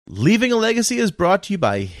Leaving a Legacy is brought to you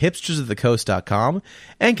by hipstersofthecoast.com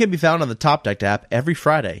and can be found on the Top Deck app every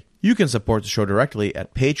Friday. You can support the show directly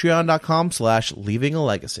at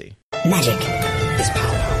patreon.com/leavingalegacy. Magic is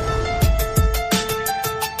power.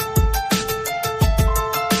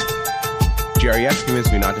 Jerry, you have to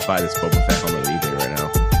convince me not to buy this Boba Fett helmet on eBay right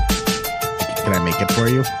now. Can I make it for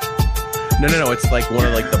you? No. It's like one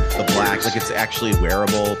of like the black, like it's actually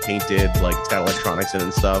wearable, painted, like it's got electronics in it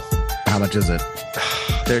and stuff. How much is it?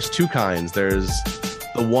 There's two kinds. There's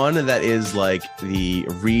the one that is like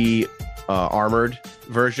the armored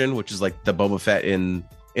version, which is like the Boba Fett in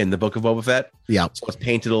the Book of Boba Fett. Yeah. So it's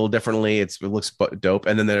painted a little differently. It looks dope.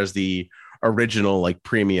 And then there's the original like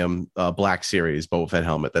premium Black Series Boba Fett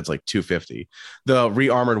helmet that's like $250. The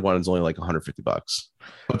re-armored one is only like $150, but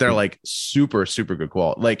they're like super good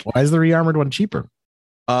quality. Like, why is the re-armored one cheaper?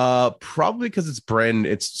 Probably because it's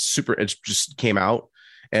just came out,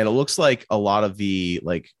 and it looks like a lot of the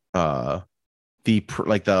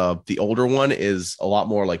the older one is a lot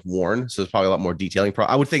more like worn, so it's probably a lot more detailing.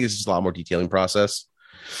 I would think it's just a lot more detailing process.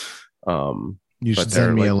 You should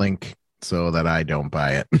send me a link so that I don't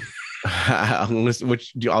buy it. I'll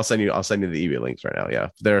send you the eBay links right now. Yeah,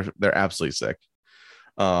 they're absolutely sick.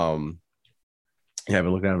 Yeah, I've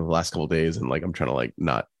been looking at it the last couple of days, and like I'm trying to like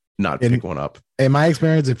not pick one up. In my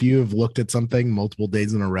experience, if you have looked at something multiple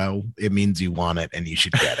days in a row, it means you want it and you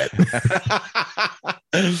should get it.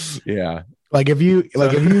 Yeah. Like if you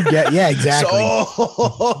get, yeah, exactly.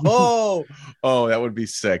 Oh, that would be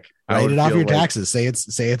sick. Write it off your taxes. Say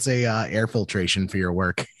it's a air filtration for your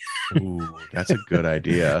work. Ooh, that's a good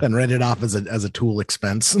idea. And write it off as a tool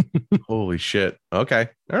expense. Holy shit. Okay.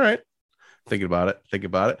 All right. Think about it.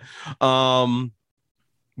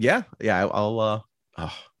 Yeah. I'll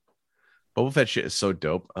Boba Fett shit is so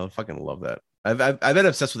dope. I fucking love that. I've been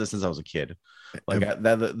obsessed with this since I was a kid. Like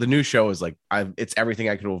the new show is like it's everything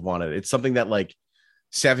I could have wanted. It's something that like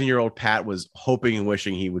 7-year-old Pat was hoping and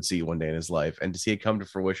wishing he would see one day in his life, and to see it come to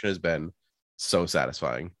fruition has been so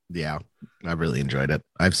satisfying. Yeah, I really enjoyed it.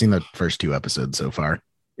 I've seen the first 2 episodes so far.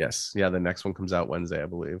 Yes, yeah. The next one comes out Wednesday, I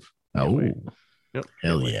believe. Oh, yep.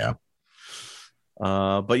 Hell yeah.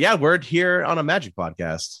 But yeah, we're here on a Magic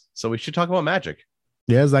podcast, so we should talk about Magic.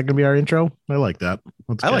 Yeah, is that gonna be our intro? I like that.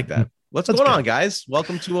 I like that. What's going on, guys?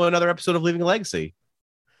 Welcome to another episode of Leaving a Legacy.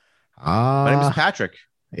 My name is Patrick.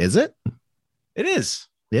 Is it? It is.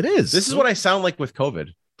 It is. This is what I sound like with COVID.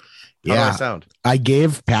 How do I sound? I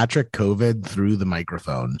gave Patrick COVID through the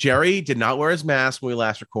microphone. Jerry did not wear his mask when we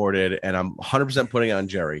last recorded, and I'm 100% putting it on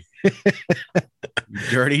Jerry.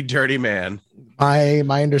 dirty man.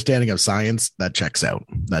 My understanding of science, that checks out.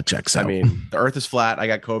 I mean, the earth is flat. I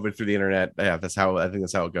got COVID through the internet. Yeah, I think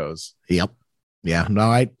that's how it goes. Yep. Yeah. No,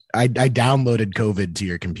 I downloaded COVID to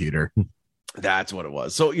your computer. That's what it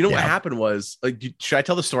was. So, what happened was, like, should I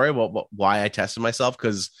tell the story about why I tested myself?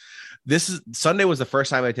 Because Sunday was the first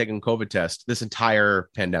time I'd taken a COVID test this entire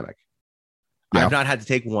pandemic. Yeah. I've not had to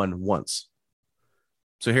take one once.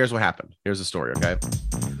 So here's what happened. Here's the story. Okay.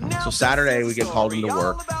 So Saturday we get called into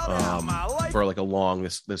work for like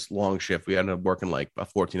this long shift. We ended up working like a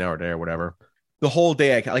 14-hour day or whatever. The whole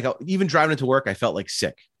day, even driving into work, I felt like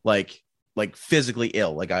sick, like physically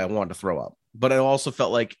ill. Like I wanted to throw up, but I also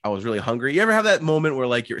felt like I was really hungry. You ever have that moment where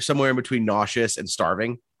like you're somewhere in between nauseous and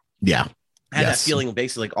starving? Yeah. I had that feeling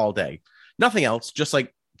basically like all day, nothing else, just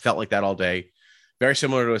like felt like that all day. Very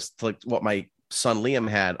similar to like what my son Liam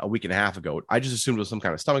had a week and a half ago. I just assumed it was some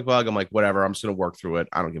kind of stomach bug. I'm like, whatever, I'm just going to work through it.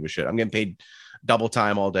 I don't give a shit. I'm getting paid double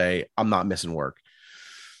time all day. I'm not missing work.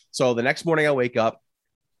 So the next morning I wake up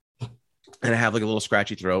and I have like a little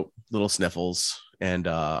scratchy throat, little sniffles. And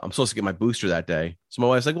I'm supposed to get my booster that day. So my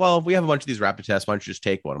wife's like, well, if we have a bunch of these rapid tests, why don't you just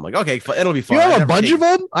take one? I'm like, okay, it'll be fun. You have a bunch of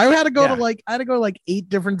them? I had to go to like 8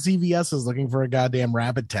 different CVS's looking for a goddamn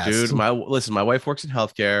rapid test. Dude, my wife works in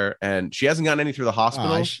healthcare and she hasn't gotten any through the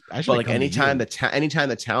hospital. But like anytime the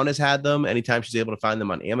town has had them, anytime she's able to find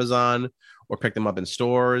them on Amazon or pick them up in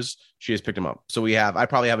stores, she has picked them up. So I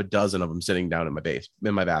probably have a dozen of them sitting down in my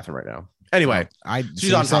bathroom right now. Anyway,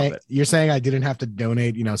 she's on top of it. You're saying I didn't have to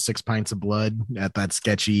donate, 6 pints of blood at that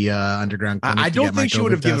sketcy underground clinic? I don't think she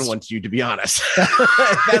would have given one to you, to be honest. That's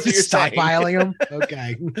what you're stockpiling them.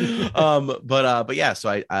 Okay. But yeah.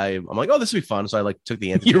 So I'm like, oh, this would be fun. So I like took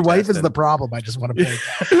the antigen. Your wife is the problem. I just want to point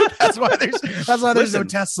out. That's why there's no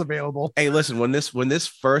tests available. Hey, listen, when this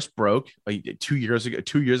first broke 2 years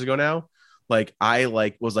ago now, like I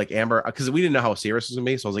was like Amber, because we didn't know how serious it was gonna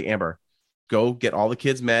be. So I was like, Amber, go get all the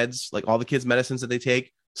kids' meds, like all the kids' medicines that they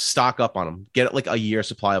take, stock up on them, get like a year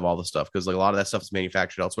supply of all the stuff. Cause like a lot of that stuff is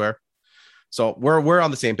manufactured elsewhere. So we're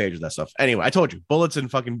on the same page with that stuff. Anyway, I told you, bullets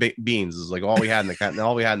and fucking beans is like all we had in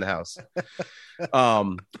the house.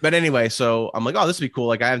 But anyway, so I'm like, oh, this would be cool.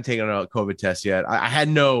 Like I haven't taken a COVID test yet. I had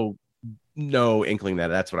no inkling that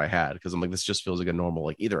that's what I had, because I'm like, this just feels like a normal,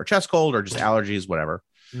 like either a chest cold or just allergies, whatever.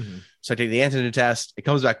 Mm-hmm. So I take the antigen test. It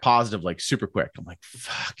comes back positive, like super quick. I'm like,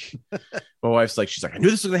 fuck. My wife's like, she's like, I knew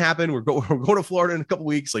this was gonna happen. We're going to Florida in a couple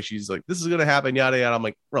weeks. Like she's like, this is gonna happen. Yada yada. I'm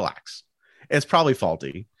like, relax. It's probably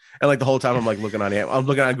faulty. And like the whole time I'm like looking on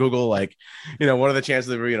Google, like, what are the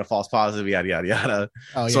chances of there being a false positive? Yada yada yada.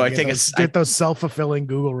 Oh, yeah, so I get those self-fulfilling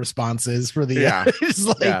Google respontions for the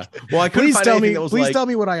Well, I couldn't find anything that was please tell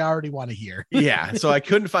me what I already want to hear. Yeah. So I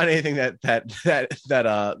couldn't find anything that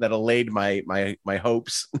allayed my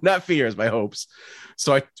hopes, not fears, my hopes.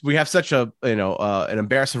 So we have such an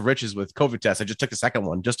embarrassment of riches with COVID tests. I just took a second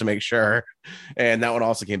one just to make sure, and that one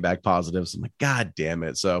also came back positive. So I'm like, God damn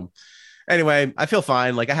it. So anyway, I feel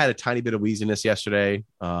fine. Like I had a tiny bit of wheeziness yesterday,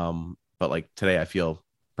 but like today I feel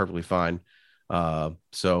perfectly fine.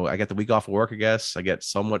 So I get the week off of work. I guess I get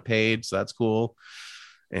somewhat paid, so that's cool.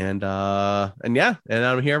 And I'm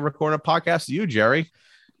here recording a podcast with you, Jerry.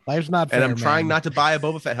 Life's not fair, and I'm trying not to buy a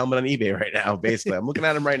Boba Fett helmet on eBay right now. Basically, I'm looking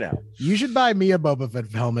at him right now. You should buy me a Boba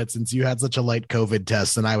Fett helmet since you had such a light COVID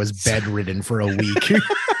test and I was bedridden for a week.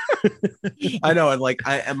 I know,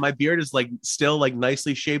 and my beard is like still like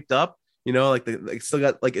nicely shaped up. Still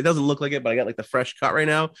got like, it doesn't look like it, but I got like the fresh cut right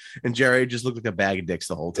now. And Jerry just looked like a bag of dicks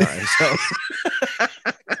the whole time. So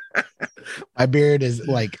my beard is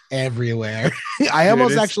like everywhere. I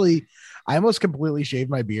almost completely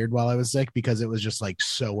shaved my beard while I was sick because it was just like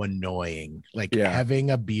so annoying. Like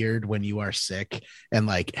having a beard when you are sick and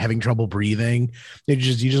like having trouble breathing, you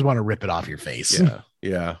just want to rip it off your face.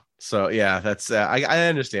 Yeah. So yeah, that's I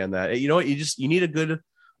understand that. You know what? You need a good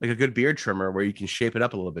beard trimmer where you can shape it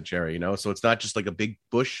up a little bit, Jerry, so it's not just like a big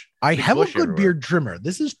bush. I have a good beard trimmer.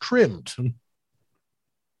 This is trimmed.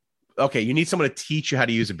 Okay, you need someone to teach you how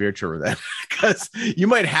to use a beard trimmer then, because you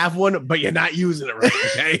might have one, but you're not using it right,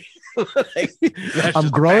 okay? I'm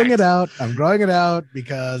growing it out. I'm growing it out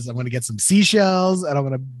because I'm going to get some seashells and I'm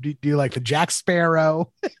going to do like the Jack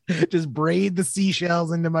Sparrow, just braid the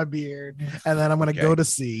seashells into my beard. And then I'm going to go to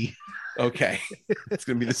sea. Okay. It's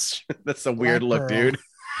going to be that's a weird look, dude.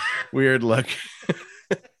 Weird look.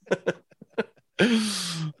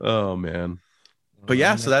 Oh man. But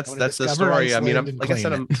yeah, so that's the story. I mean,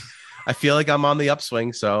 I feel like I'm on the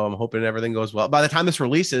upswing, so I'm hoping everything goes well. By the time this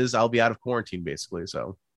releases, I'll be out of quarantine basically,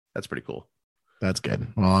 so that's pretty cool. That's good.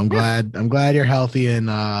 Well, I'm glad you're healthy, and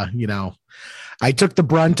I took the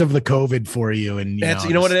brunt of the COVID for you, and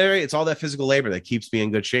you know what, it's all that physical labor that keeps me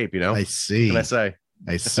in good shape. I see. What can I say?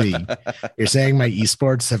 I see. You're saying my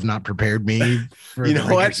esports have not prepared me for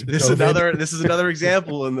what? This is another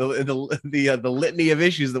example in the litany of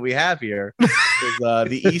issues that we have here. Is,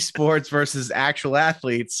 the esports versus actual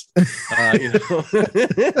athletes.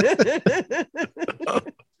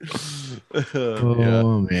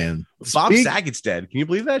 Man. Bob Saget's dead. Can you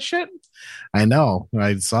believe that shit? I know.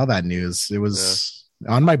 I saw that news. It was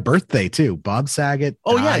on my birthday too. Bob Saget.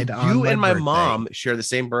 Oh yeah, you and my mom share the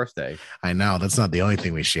same birthday. I know. That's not the only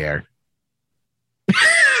thing we share.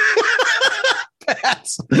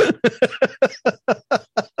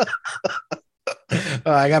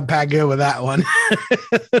 I got Pat good with that one.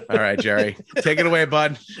 All right, Jerry, take it away,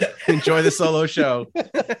 bud. Enjoy the solo show.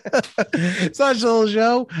 It's not a solo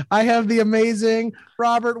show. I have the amazing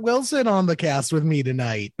Robert Wilson on the cast with me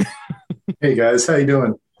tonight. Hey guys, how you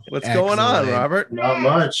doing? What's going on, Robert? Not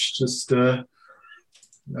much. Just getting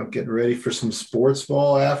ready for some sports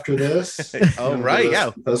ball after this. Oh, right.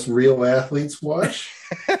 Us real athletes watch.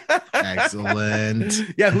 Excellent.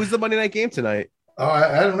 Yeah. Who's the Monday night game tonight? Oh,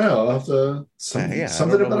 I don't know. I'll have to,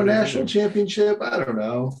 something about a national championship. I don't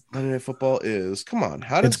know. Monday Night Football is. Come on.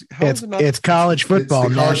 It's college football.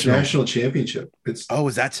 It's the college national championship. Is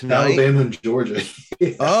that tonight? Alabama and Georgia.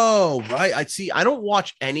 Yeah. Oh, right. I see. I don't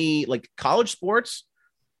watch any college sports.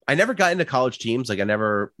 I never got into college teams. I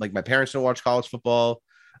never my parents don't watch college football.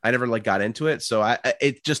 I never got into it. So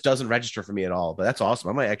it just doesn't register for me at all. But that's awesome.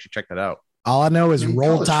 I might actually check that out. All I know is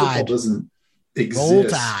Roll Tide doesn't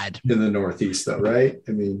exist in the Northeast, though, right?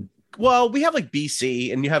 I mean, well, we have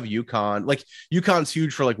BC and you have UConn. UConn's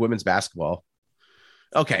huge for women's basketball.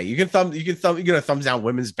 Okay, you can thumbs down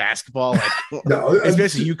women's basketball. No, it's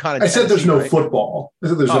basically UConn. I said there's no football. I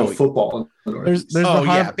said there's no football. There's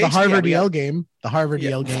the Harvard Yale game. The Harvard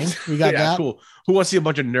Yale game. We got that. Cool. Who wants to see a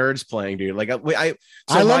bunch of nerds playing, dude?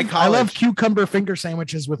 I love cucumber finger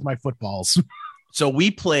sandwiches with my footballs. So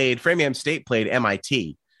Framingham State played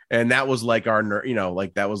MIT, and that was our,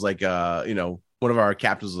 that was one of our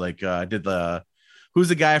captains did the Who's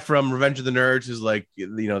the guy from Revenge of the Nerds who's like,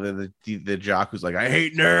 the jock who's like, I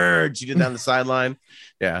hate nerds. He did down the sideline.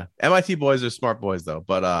 Yeah. MIT boys are smart boys though.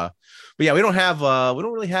 But yeah, we don't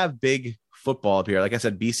really have big football up here. Like I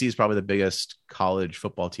said, BC is probably the biggest college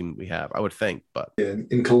football team we have, I would think. But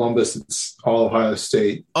in Columbus, it's all Ohio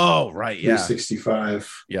State. Oh, right. Yeah.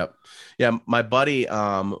 365. Yep. Yeah. My buddy,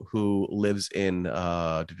 who lives in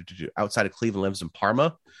outside of Cleveland, lives in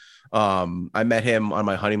Parma. I met him on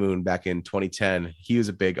my honeymoon back in 2010. He was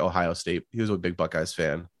a big Ohio State. He was a big Buckeyes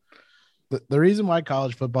fan. The reason why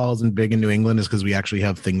college football isn't big in New England is because we actually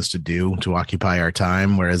have things to do to occupy our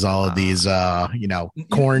time, whereas all of these,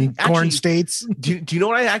 corn states. Do you know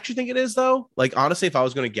what I actually think it is, though? Like, honestly, if I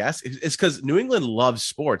was going to guess, it's because New England loves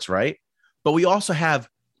sports, right? But we also have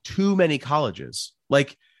too many colleges.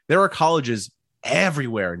 Like, there are colleges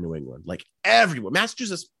everywhere in New England, like everywhere.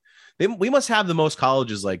 Massachusetts, we must have the most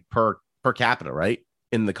colleges like per capita, right,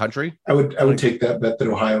 in the country. I would take that bet that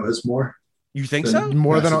Ohio has more. You think so?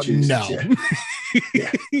 More than no.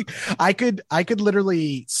 Yeah. I could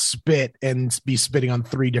literally spit and be spitting on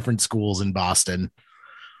 3 different schools in Boston.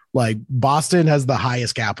 Like Boston has the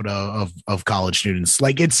highest capita of college students.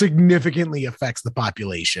 Like it significantly affects the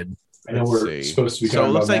population. I know we're supposed to be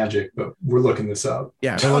talking about magic, but we're looking this up.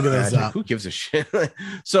 Yeah, we're looking this up. Who gives a shit?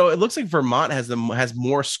 So it looks like Vermont has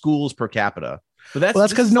more schools per capita. But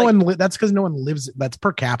that's because no one lives. That's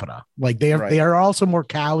per capita. Like they are also more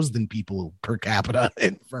cows than people per capita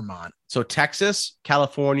in Vermont. So Texas,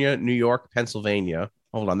 California, New York, Pennsylvania.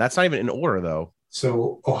 Hold on, that's not even in order though.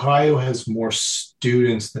 So Ohio has more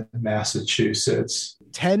students than Massachusetts.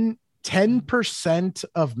 10%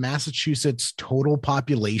 of Massachusetts' total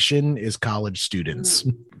population is college students.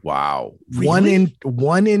 Wow. Really?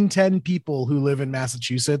 One in 10 people who live in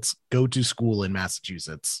Massachusetts go to school in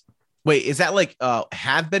Massachusetts. Wait, is that like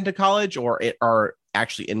have been to college or are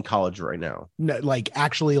actually in college right now? No, like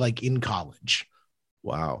actually like in college.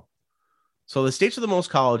 Wow. So the states with the most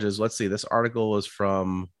colleges, let's see, this article is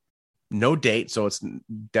from no date, so it's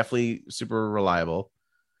definitely super reliable.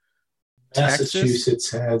 Massachusetts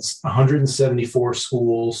has 174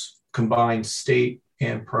 schools, combined state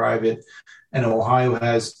and private, and Ohio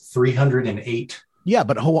has 308. Yeah,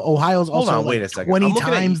 but Ohio's also wait a second. 20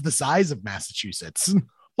 times the size of Massachusetts.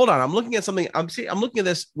 Hold on, I'm looking at something. I'm looking at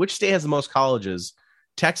this. Which state has the most colleges?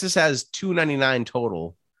 Texas has 299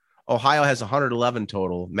 total. Ohio has 111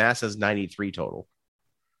 total. Mass has 93 total.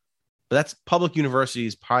 But that's public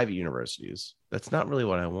universities, private universities. That's not really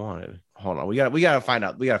what I wanted. Hold on, we gotta find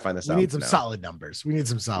out. We gotta find this out. We need some solid numbers.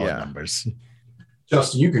 Numbers.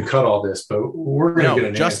 Justin, you can cut all this, but we're gonna get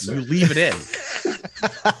an Justin, answer. You leave it in.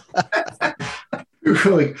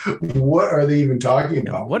 Like, what are they even talking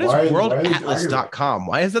about? What is worldatlas.com?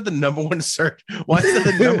 Why is that the number one search? Why is that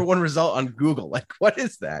the number one result on Google? Like, what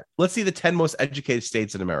is that? Let's see the 10 most educated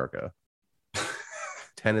states in America.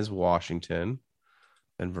 10 is Washington,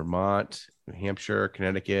 then Vermont, New Hampshire,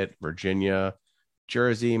 Connecticut, Virginia,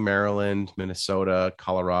 Jersey, Maryland, Minnesota,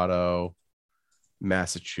 Colorado,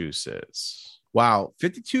 Massachusetts. Wow,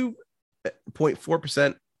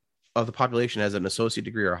 52.4% of the population has an associate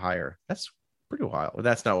degree or higher. That's pretty wild.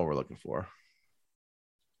 That's not what we're looking for.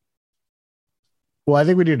 Well, I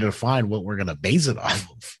think we need to define what we're going to base it off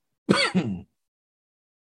of.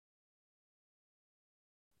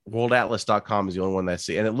 Worldatlas.com is the only one that I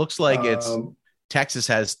see. And it looks like Texas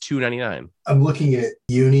has 299. I'm looking at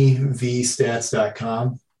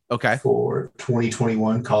univstats.com. Okay. For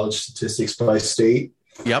 2021 college statistics by state.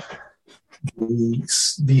 Yep.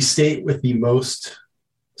 The state with the most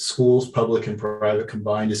schools, public and private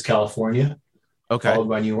combined, is California. Okay. Followed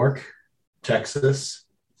by New York, Texas,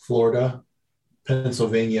 Florida,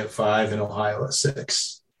 Pennsylvania at 5, and Ohio at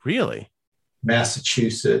 6. Really?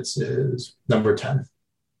 Massachusetts is number 10.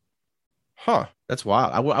 Huh. That's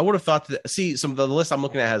wild. I would have thought that. See, some of the list I'm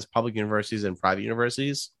looking at has public universities and private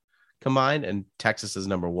universities combined, and Texas is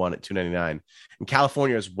number 1 at 299, and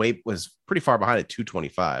California was pretty far behind at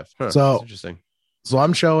 225. Huh, so that's interesting. So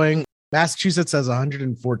I'm showing Massachusetts has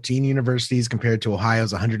 114 universities compared to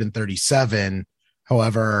Ohio's 137.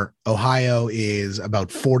 However, Ohio is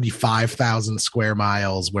about 45,000 square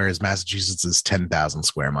miles, whereas Massachusetts is 10,000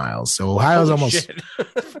 square miles. So Ohio's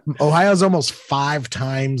almost 5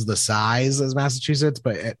 times the size as Massachusetts,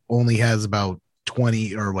 but it only has about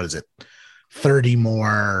 20 or 30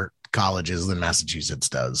 more colleges than Massachusetts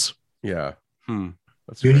does. Yeah.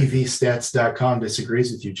 Univstats.com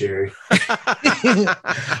disagrees with you, Jerry.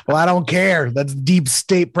 Well, I don't care. That's deep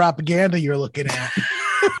state propaganda you're looking at.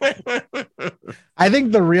 I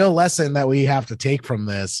think the real lesson that we have to take from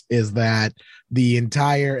this is that the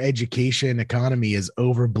entire education economy is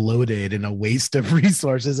over bloated and a waste of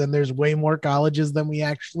resources, and there's way more colleges than we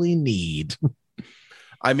actually need.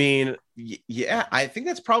 I mean, yeah, I think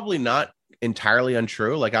that's probably not entirely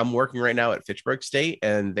untrue. Like I'm working right now at Fitchburg State,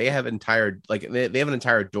 and they have they have an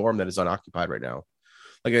entire dorm that is unoccupied right now.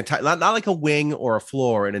 Like not like a wing or a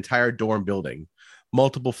floor, an entire dorm building,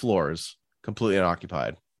 multiple floors, completely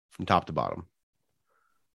unoccupied from top to bottom.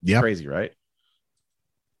 Yeah, crazy, right?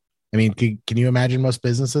 I mean, can you imagine most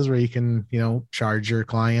businesses where you can, charge your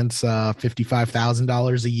clients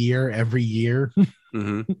 $55,000 a year every year?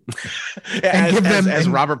 Mm-hmm. as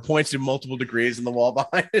Robert points to multiple degrees in the wall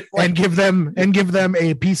behind it, and give them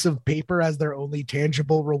a piece of paper as their only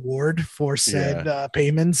tangible reward for said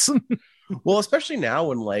payments. Well, especially now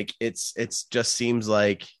when it's just seems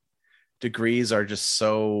like degrees are just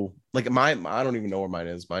so like I don't even know where mine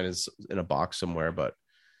is. Mine is in a box somewhere, but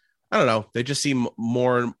I don't know. They just seem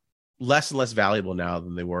less and less valuable now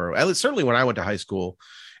than they were. At least certainly when I went to high school,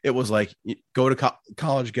 it was like go to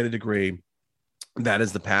college, get a degree. That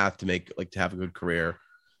is the path to to have a good career.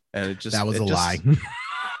 And that was a lie.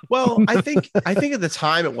 Well, I think at the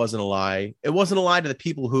time it wasn't a lie. It wasn't a lie to the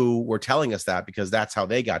people who were telling us that because that's how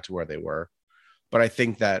they got to where they were. But I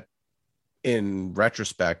think that in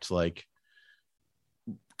retrospect, the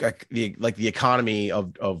economy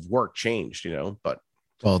of work changed, but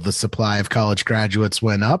well, the supply of college graduates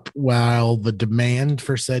went up while the demand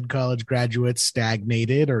for said college graduates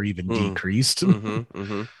stagnated or even decreased. Mm-hmm,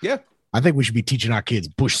 mm-hmm. Yeah. I think we should be teaching our kids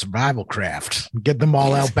bush survival craft. Get them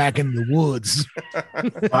all out back in the woods.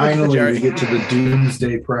 Finally, we get to the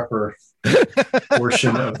doomsday prepper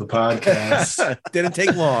portion of the podcast. Didn't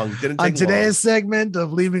take long. On today's segment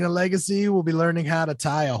of Leaving a Legacy, we'll be learning how to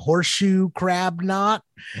tie a horseshoe crab knot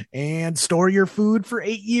and store your food for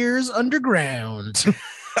 8 years underground.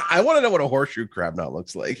 I want to know what a horseshoe crab knot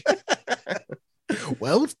looks like.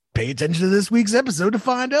 Well, pay attention to this week's episode to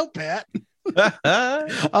find out, Pat.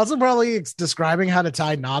 Also, probably describing how to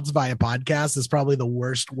tie knots via podcast is probably the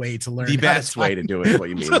worst way to learn. The best way to do it is what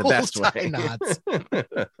you mean. The best way. Knots.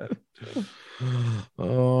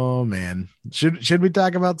 Oh man, should we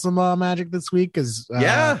talk about some Magic this week? Because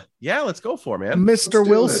yeah, let's go for it, man. Mr.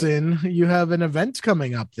 Wilson, you have an event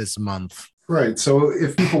coming up this month, right? So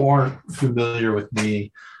if people aren't familiar with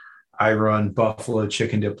me, I run Buffalo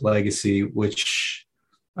Chicken Dip Legacy, which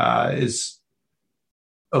is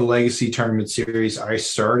a legacy tournament series I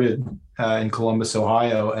started in Columbus,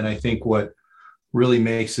 Ohio. And I think what really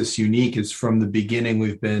makes this unique is from the beginning,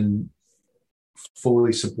 we've been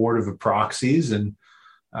fully supportive of proxies and,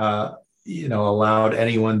 allowed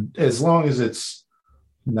anyone, as long as it's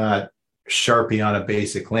not Sharpie on a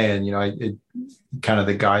basic land, kind of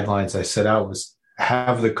the guidelines I set out was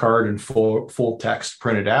have the card in full text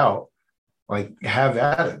printed out, like have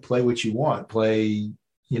at it, play what you want, play,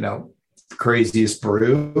 craziest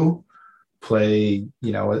brew, play,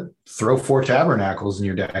 throw 4 tabernacles in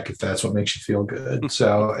your deck if that's what makes you feel good.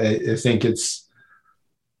 So I think it's,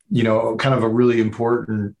 kind of a really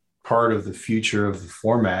important part of the future of the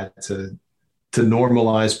format to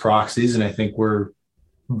normalize proxies. And I think we're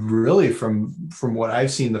really from what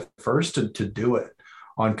I've seen the first to do it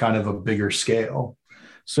on kind of a bigger scale.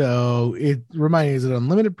 So it reminds me, is it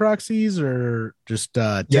unlimited proxies or just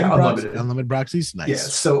unlimited proxies? Nice. Yeah.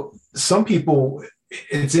 So some people,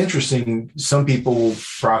 it's interesting. Some people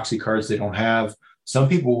proxy cards they don't have. Some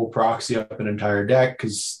people will proxy up an entire deck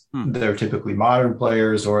because they're typically modern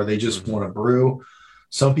players or they just want to brew.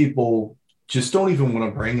 Some people just don't even want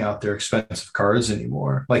to bring out their expensive cards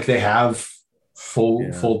anymore. Like they have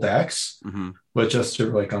full decks, but just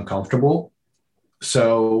they're uncomfortable.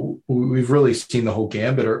 So we've really seen the whole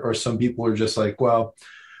gambit, or some people are just like, well,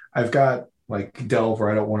 I've got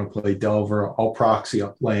Delver. I don't want to play Delver. I'll proxy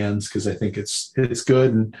up lands because I think it's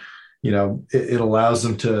good. And, it allows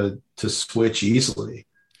them to switch easily.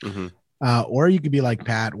 Mm-hmm. Or you could be like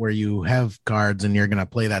Pat, where you have cards and you're going to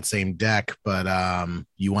play that same deck, but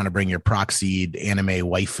you want to bring your proxied anime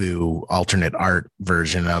waifu alternate art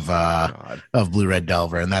version of Blue Red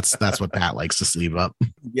Delver, and that's what Pat likes to sleeve up.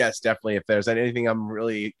 Yes, definitely. If there's anything I'm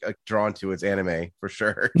really drawn to, it's anime for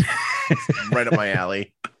sure. Right up my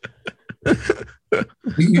alley.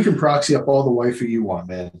 You can proxy up all the waifu you want,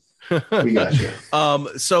 man. We got you.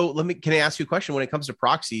 So can I ask you a question? When it comes to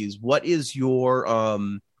proxies, what is your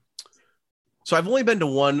So I've only been to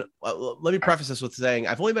one. Let me preface this with saying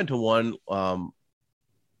I've only been to one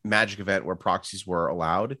Magic event where proxies were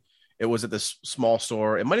allowed. It was at this small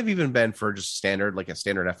store. It might have even been for just standard, like a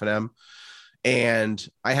standard F&M. and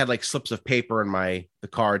I had like slips of paper in the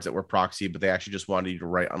cards that were proxy, but they actually just wanted you to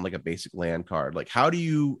write on like a basic land card. Like, how do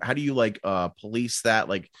you like police that?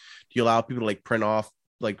 Like, do you allow people to like print off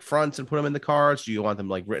like fronts and put them in the cards? Do you want them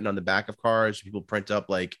like written on the back of cards? Do people print up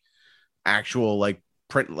like actual like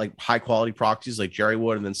print like high quality proxies like Jerry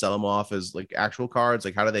would and then sell them off as like actual cards?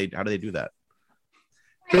 Like, how do they do that?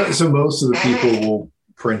 So most of the people will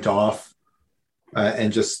print off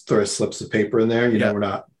and just throw slips of paper in there. You know, we're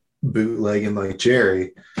not bootlegging like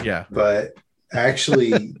Jerry. Yeah. But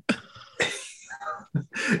actually,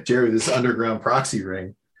 Jerry, this underground proxy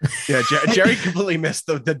ring. Yeah, Jerry completely missed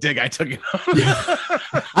the dig I took it on.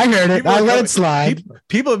 I heard it. I let it slide.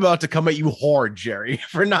 People are about to come at you hard, Jerry,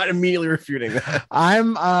 for not immediately refuting that.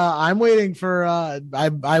 I'm waiting for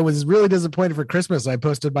I was really disappointed for Christmas. I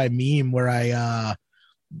posted my meme where I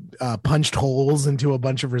punched holes into a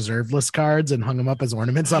bunch of reserve list cards and hung them up as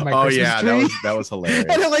ornaments on my Christmas tree. that was hilarious.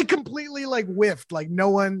 And it like completely like whiffed. Like no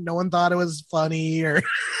one thought it was funny or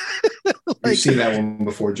like, you've seen that one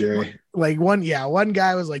before, Jerry. Like one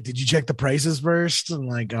guy was like, "Did you check the prices first?" And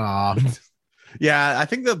like, oh. Yeah, I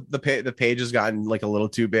think the page has gotten like a little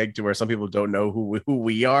too big to where some people don't know who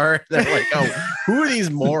we are. They're like, "Oh, who are these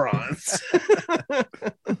morons?"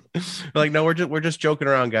 Like, no, we're just joking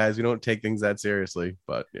around, guys. We don't take things that seriously.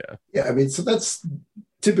 But yeah. I mean, so that's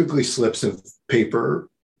typically slips of paper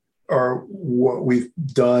are what we've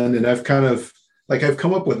done, and I've come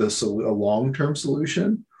up with a long-term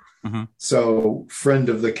solution. Mm-hmm. So, friend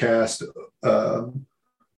of the cast, friend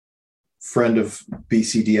of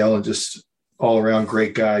BCDL, and just all around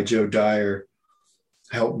great guy, Joe Dyer,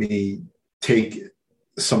 helped me take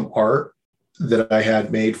some art that I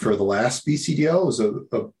had made for the last BCDL. It was a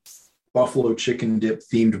buffalo chicken dip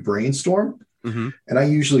themed brainstorm. Mm-hmm. And I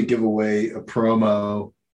usually give away a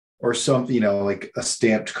promo or something, like a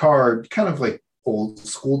stamped card, kind of like old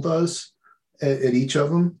school does at each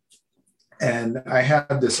of them. And I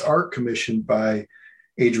had this art commissioned by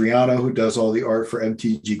Adriano, who does all the art for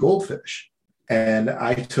MTG Goldfish. And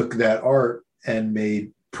I took that art and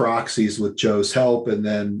made proxies with Joe's help, and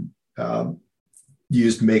then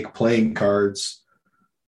used make playing cards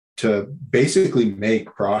to basically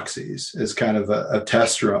make proxies as kind of a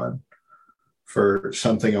test run for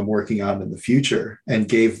something I'm working on in the future, and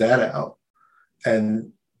gave that out.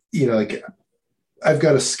 And, like I've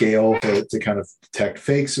got a scale to kind of detect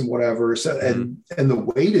fakes and whatever. So, and the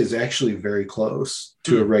weight is actually very close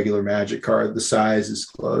to a regular Magic card. The size is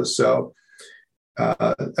close. So,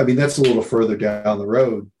 I mean, that's a little further down the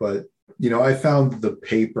road, but, I found the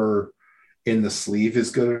paper in the sleeve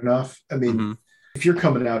is good enough. I mean, if you're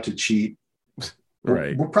coming out to cheat,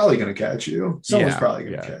 right, we're probably going to catch you. Someone's probably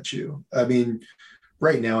going to catch you. I mean,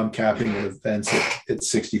 right now I'm capping the events at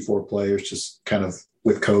 64 players, just kind of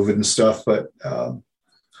with COVID and stuff. But,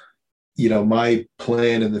 my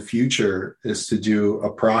plan in the future is to do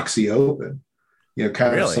a proxy open,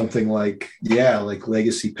 kind of something like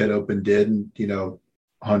Legacy Pit Open did, and,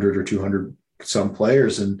 100 or 200 some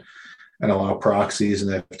players and allow proxies,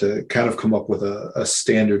 and they have to kind of come up with a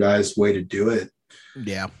standardized way to do it.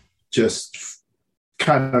 Yeah. Just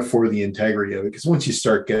kind of for the integrity of it. Because once you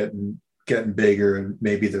start getting bigger and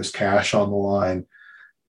maybe there's cash on the line,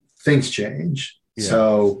 things change. Yeah.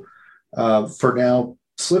 So for now,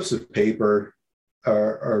 slips of paper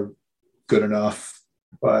are good enough,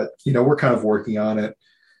 but we're kind of working on it.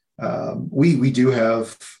 We do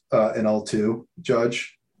have an L2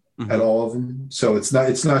 judge at all of them, so it's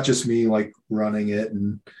not just me like running it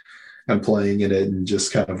and playing in it and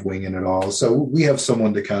just kind of winging it all. So we have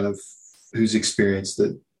someone to kind of who's experienced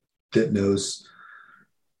that knows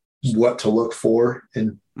what to look for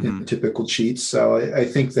in typical cheats. So I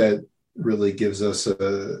think that really gives us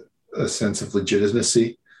a sense of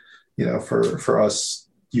legitimacy, for us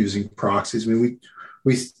using proxies. I mean,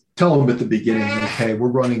 we tell them at the beginning, okay, we're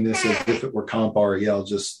running this as if it were comp REL,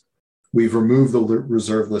 just we've removed the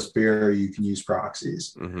reserve list barrier, you can use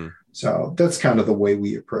proxies. So that's kind of the way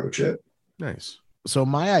we approach it. Nice. So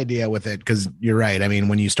my idea with it, because you're right, I mean,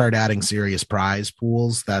 when you start adding serious prize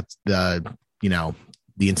pools, that's the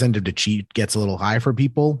incentive to cheat gets a little high for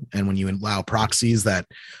people. And when you allow proxies, that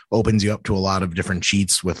opens you up to a lot of different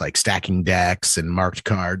cheats with like stacking decks and marked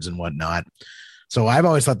cards and whatnot. So I've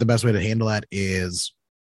always thought the best way to handle that is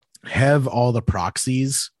have all the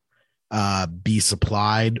proxies be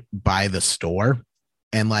supplied by the store,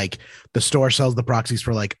 and like the store sells the proxies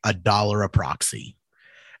for like $1 a proxy.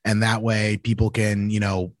 And that way people can,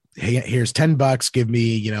 hey, here's $10, give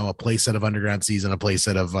me, a play set of Underground Season, a play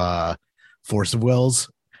set of Force of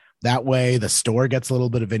Wills. That way the store gets a little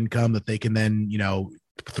bit of income that they can then,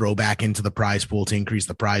 throw back into the prize pool to increase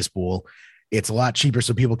the prize pool. it's a lot cheaper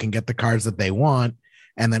so people can get the cards that they want.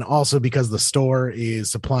 And then also because the store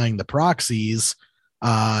is supplying the proxies,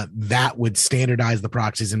 that would standardize the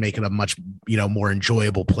proxies and make it a much, more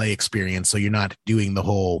enjoyable play experience. So you're not doing the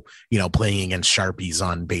whole, playing against Sharpies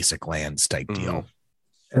on basic lands type deal.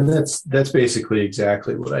 And that's basically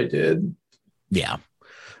exactly what I did. Yeah.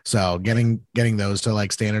 So getting those to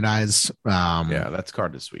like standardize. That's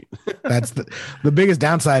card is sweet. That's the biggest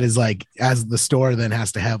downside is like, as the store then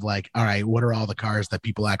has to have like, all right, what are all the cards that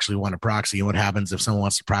people actually want to proxy? And what happens if someone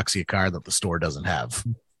wants to proxy a card that the store doesn't have?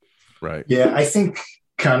 Right. Yeah. I think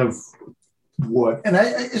kind of and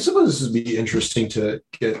I suppose this would be interesting to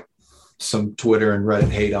get some Twitter and Reddit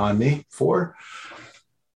hate on me for,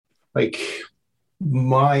 like,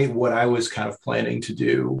 what I was kind of planning to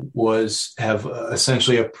do was have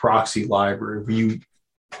essentially a proxy library where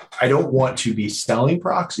I don't want to be selling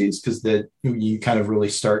proxies, because that you kind of really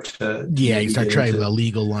start to you start trying the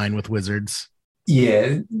legal line with Wizards.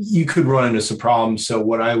 Yeah, you could run into some problems. So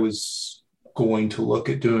what I was going to look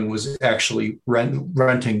at doing was actually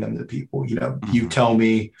renting them to people. You tell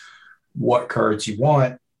me what cards you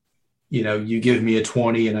want. You give me a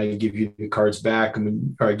 20 and I give you the cards back.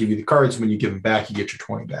 Or I give you the cards. When you give them back, you get your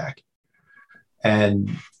 20 back. And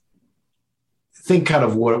I think kind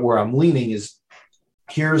of where I'm leaning is,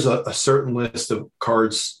 here's a certain list of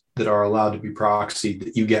cards that are allowed to be proxied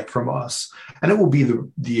that you get from us. And it will be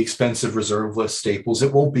the expensive reserve list staples.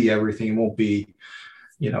 It won't be everything. It won't be,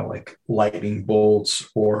 like lightning bolts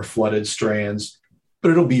or flooded strands,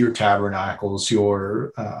 but it'll be your tabernacles,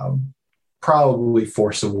 your probably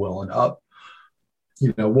Force of Will and up.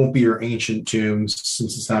 Won't be your ancient tombs,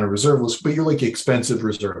 since it's not a reserve list, but you're like expensive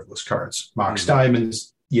reserve list cards. Mox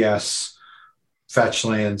Diamonds, yes. Fetch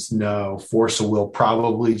lands, no. Force of Will,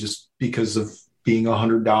 probably, just because of being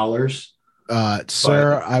 $100.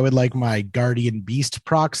 Sir, I would like my Guardian Beast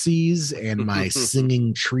proxies and my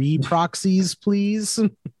Singing Tree proxies, please.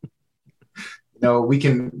 No,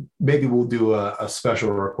 we'll do a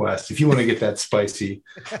special request. If you want to get that spicy,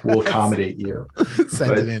 we'll accommodate you.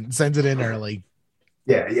 Send it in early.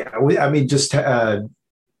 Yeah. Just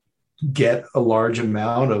get a large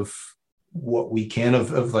amount of what we can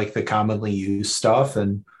of like the commonly used stuff.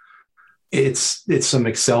 And it's some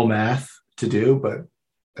Excel math to do, but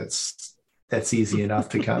that's easy enough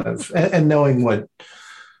to kind of, and knowing what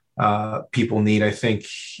people need. I think,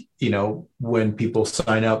 when people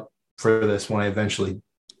sign up for this, when I eventually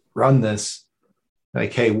run this,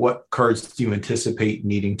 like, hey, what cards do you anticipate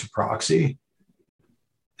needing to proxy?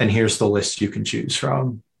 And here's the list you can choose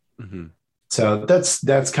from. Mm-hmm. So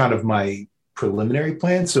that's kind of my preliminary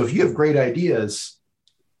plan. So if you have great ideas,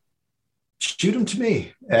 shoot them to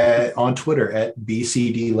me on Twitter at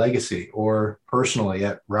BCD Legacy, or personally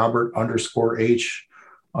at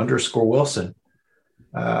Robert_H_Wilson.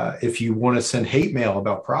 If you want to send hate mail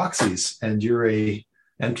about proxies and you're a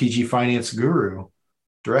MTG finance guru,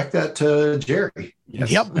 direct that to Jerry.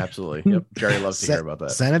 Yes, yep, absolutely. Yep, Jerry loves to hear about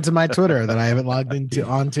that. Send it to my Twitter that I haven't logged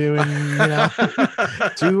onto in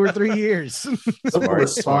 2 or 3 years. Smart.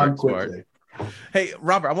 Hey,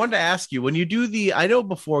 Robert, I wanted to ask you, when you do I know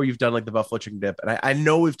before you've done like the Buffalo Chicken Dip, and I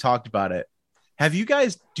know we've talked about it. Do you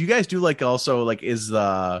guys do like also like is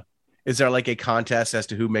there like a contest as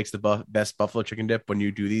to who makes the best Buffalo Chicken Dip when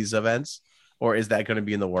you do these events, or is that going to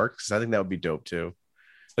be in the works? Because I think that would be dope too.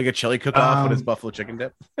 Like a chili cook-off with his Buffalo Chicken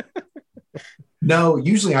Dip. No,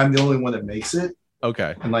 usually I'm the only one that makes it.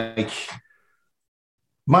 Okay. And like,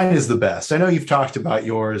 mine is the best. I know you've talked about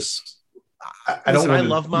yours. I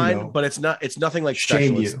love mine, but it's nothing like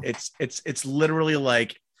special. It's literally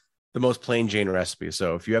like the most plain Jane recipe.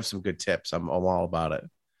 So if you have some good tips, I'm all about it.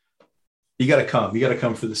 You got to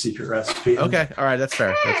come for the secret recipe. Okay. All right. That's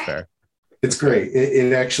fair. It's great.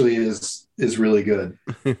 It actually is really good.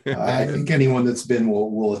 I think anyone that's been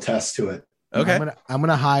will attest to it. Okay. I'm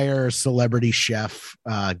gonna hire celebrity chef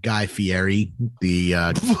Guy Fieri, the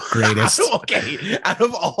greatest. Okay. Out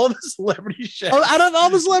of all the celebrity chefs,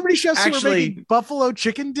 who are making Buffalo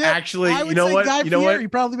Chicken Dip, actually, I would say Guy Fieri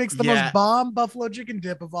probably makes the most bomb Buffalo Chicken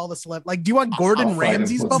Dip of all the celeb. Like, do you want Gordon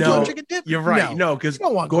Ramsay's Buffalo Chicken Dip? You're right. No, because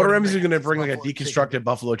Gordon Ramsay is gonna bring like a deconstructed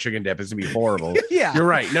Buffalo Chicken Dip. It's gonna be horrible. Yeah, you're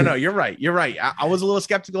right. No, you're right. I was a little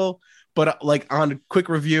skeptical. But like on a quick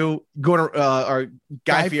review, Guy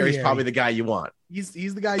Fieri is probably the guy you want. He's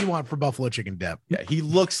the guy you want for Buffalo Chicken Dip. Yeah, he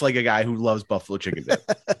looks like a guy who loves Buffalo Chicken Dip.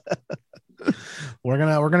 We're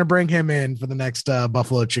gonna bring him in for the next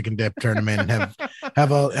buffalo chicken dip tournament and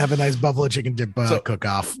have a nice buffalo chicken dip cook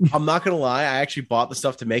off. I'm not gonna lie, I actually bought the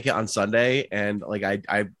stuff to make it on Sunday, and like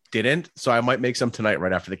I didn't, so I might make some tonight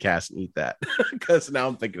right after the cast and eat that because now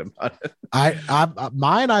I'm thinking about it.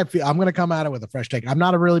 I'm gonna come at it with a fresh take. I'm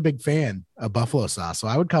not a really big fan of buffalo sauce, so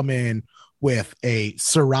I would come in with a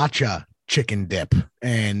sriracha chicken dip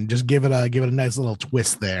and just give it a nice little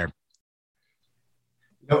twist there.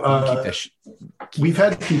 We've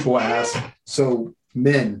had people ask, so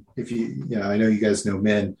Min, if I know you guys know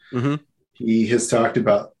Min, he has talked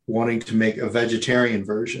about wanting to make a vegetarian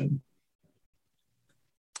version.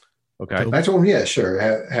 Okay. I told him, yeah, sure,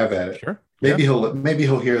 have at it. Sure. Maybe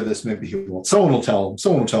he'll hear this, maybe he won't. Someone will tell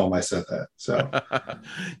him I said that. So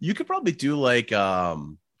you could probably do like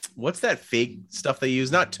what's that fake stuff they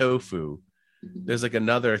use? Not tofu. There's like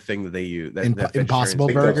another thing that they use. That Impossible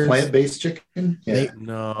Burgers, plant-based chicken. Yeah.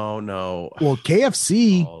 No. Well,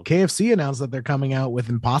 KFC announced that they're coming out with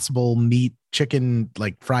Impossible meat chicken,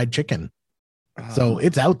 like fried chicken. So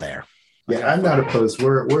it's out there. Yeah, I'm not opposed.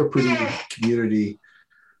 We're a pretty community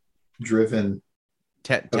driven.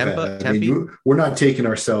 We're not taking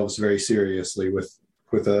ourselves very seriously with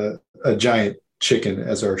a giant chicken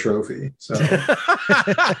as our trophy. So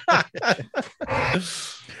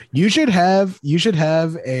you should have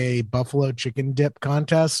a buffalo chicken dip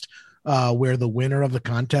contest where the winner of the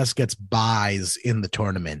contest gets buys in the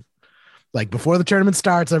tournament. Like before the tournament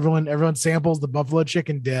starts, everyone samples the buffalo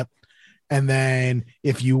chicken dip. And then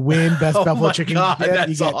if you win best buffalo chicken dip,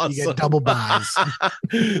 you get double buys. All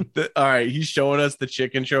right. He's showing us the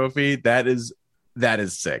chicken trophy. That is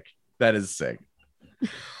sick. That is sick.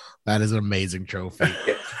 That is an amazing trophy.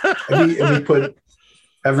 and we put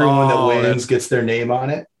everyone that wins gets their name on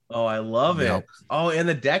it. Oh, I love it. Oh, and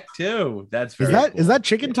the deck too. That's very cool. Is that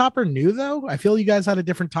chicken topper new though? I feel you guys had a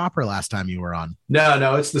different topper last time you were on.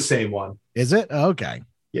 No, it's the same one. Is it? Okay.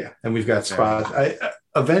 Yeah, and we've got spots.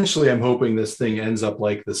 Eventually, I'm hoping this thing ends up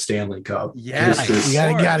like the Stanley Cup. Yeah,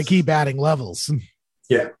 you gotta keep adding levels.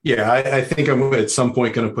 Yeah. I think I'm at some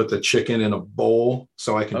point going to put the chicken in a bowl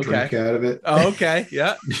so I can drink out of it. Oh, okay.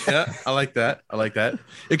 Yeah. I like that.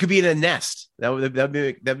 It could be in a nest. That'd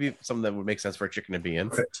be something that would make sense for a chicken to be in.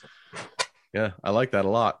 Perfect. Yeah, I like that a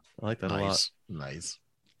lot. A lot. Nice.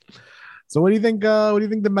 So, what do you think?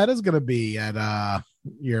 The meta is going to be at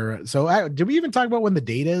your? So, did we even talk about when the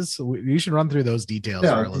date is? You should run through those details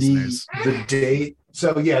for our listeners. The date.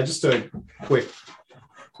 So, yeah, just a quick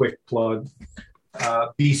plug.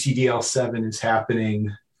 BCDL7 is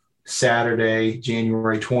happening Saturday,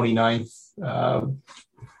 January 29th.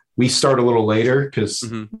 We start a little later because,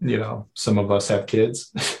 some of us have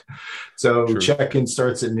kids. So check-in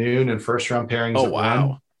starts at noon and first round pairings at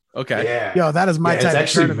 1. Okay. Yeah. Yo, that is my type of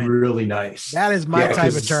tournament. Really nice. That is my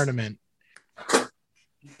type of tournament.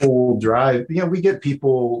 People will drive. We get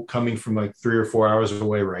people coming from like 3 or 4 hours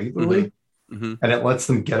away regularly. And it lets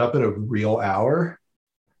them get up at a real hour.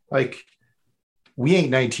 Like, we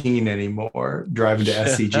ain't 19 anymore driving to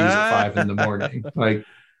SCGs at 5 in the morning. Like,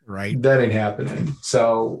 right. That ain't happening.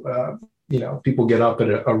 So, people get up at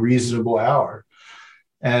a reasonable hour.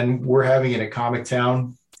 And we're having it at Comic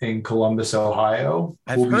Town in Columbus, Ohio.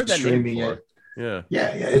 I've heard that name before. Yeah.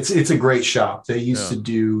 It's a great shop. They used to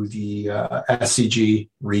do the SCG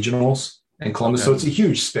regionals in Columbus. So it's a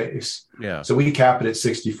huge space. Yeah. So we cap it at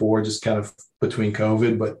 64, just kind of between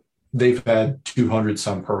COVID, but they've had 200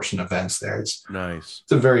 some person events there. It's nice.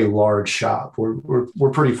 It's a very large shop.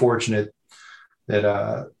 We're pretty fortunate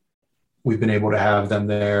that we've been able to have them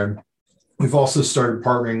there. We've also started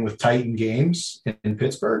partnering with Titan Games in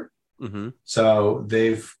Pittsburgh. So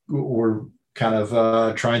we're kind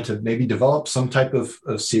of trying to maybe develop some type of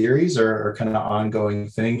series or kind of ongoing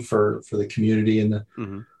thing for the community in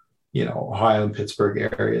the Ohio and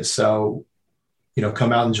Pittsburgh areas. So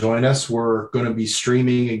come out and join us. We're going to be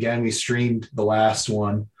streaming again. We streamed the last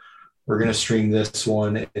one. We're going to stream this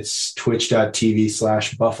one. It's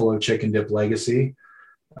twitch.tv/Buffalo Chicken Dip Legacy.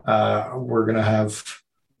 We're going to have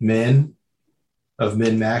Min of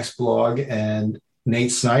Min Max blog and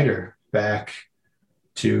Nate Snyder back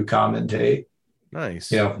to commentate.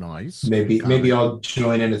 Nice. Nice. Maybe I'll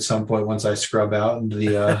join in at some point once I scrub out into the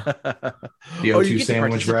O2 you get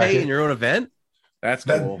sandwich to bracket in your own event. That's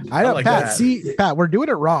cool. I know, like Pat. that. See, Pat, we're doing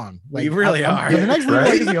it wrong. Like, we really are. The next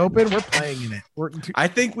League is open. We're playing in it. I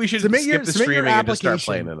think we should skip the streaming and just start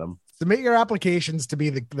playing in them. Submit your applications to be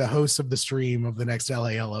the hosts of the stream of the next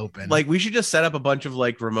LAL Open. Like, we should just set up a bunch of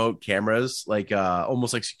like remote cameras, like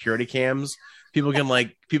almost like security cams. People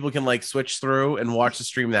can switch through and watch the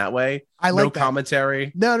stream that way. I like no that.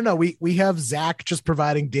 Commentary. No. We have Zach just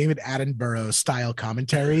providing David Attenborough style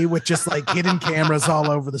commentary with just like hidden cameras all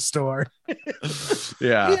over the store.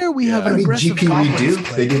 Yeah. Here we have an aggressive GP Duke.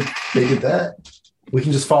 They did that. We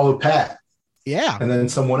can just follow Pat. Yeah. And then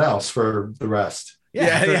someone else for the rest.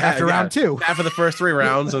 After round 2. After the first 3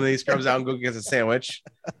 rounds, and then he scrubs out and goes gets a sandwich,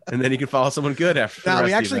 and then you can follow someone good after. Now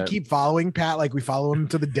we actually keep following Pat, like we follow him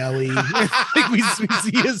to the deli. we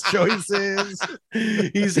see his choices.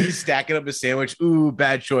 He's stacking up his sandwich. Ooh,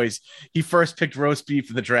 bad choice. He first picked roast beef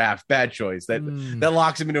in the draft. Bad choice. That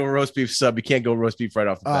locks him into a roast beef sub. You can't go roast beef right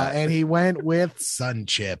off the bat. And he went with sun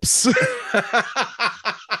chips.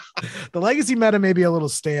 The legacy meta may be a little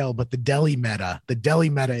stale, but the deli meta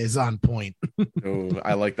is on point. Oh,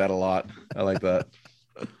 I like that a lot. I like that.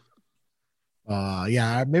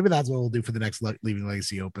 Yeah, maybe that's what we'll do for the next Leaving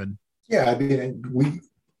Legacy Open. Yeah, I mean,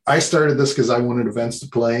 I started this because I wanted events to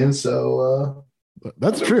play in, so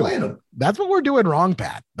that's true. That's what we're doing wrong,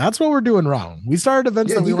 Pat. That's what we're doing wrong. We started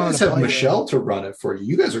events that we wanted to play. You guys have Michelle to run it for you.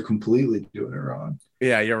 You guys are completely doing it wrong.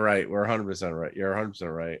 Yeah, you're right. We're 100% right. You're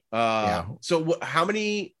 100% right. Yeah. So how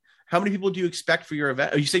many people do you expect for your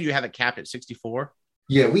event? Oh, you said you have it capped at 64?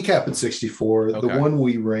 Yeah, we cap at 64. Okay. The one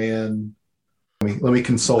we ran, let me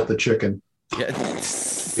consult the chicken. Yeah.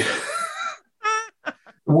 The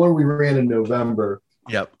one we ran in November.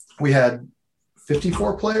 Yep. We had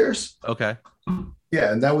 54 players. Okay.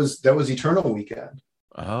 Yeah, and that was Eternal Weekend.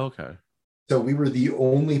 Oh, okay. So we were the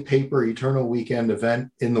only paper Eternal Weekend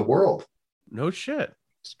event in the world. No shit.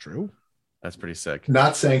 It's true. That's pretty sick.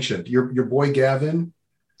 Not sanctioned. Your boy Gavin.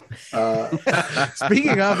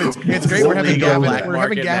 Speaking of, it's great. We're having Gavin. We're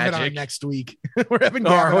having Gavin on next week. We're having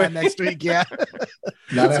Gavin on next week. Yeah.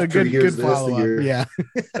 Not after good, he hears good this,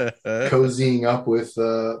 you're cozying up with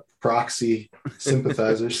proxy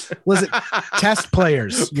sympathizers. Listen, test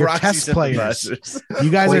players. You're test players. You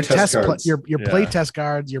guys are test. You're play test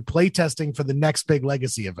guards. You're play testing for the next big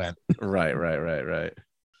legacy event. Right.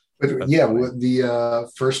 But yeah,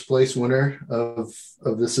 the first place winner of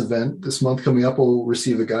this event this month coming up will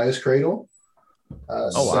receive a Gaia's Cradle.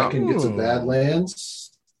 Second gets a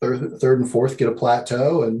Badlands. Third and fourth get a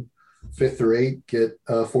Plateau, and 5th through 8th get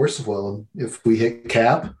Force of Will. And if we hit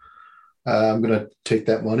cap, I'm going to take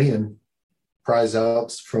that money and prize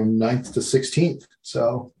out from 9th to 16th.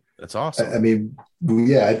 So that's awesome. I mean,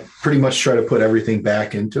 I pretty much try to put everything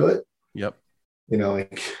back into it. Yep.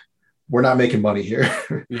 We're not making money here.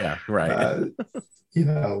 Yeah, right.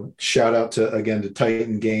 Shout out to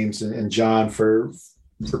Titan Games and John for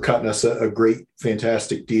cutting us a great,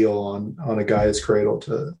 fantastic deal on a Gaia's Cradle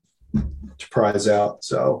to prize out.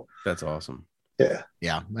 So that's awesome.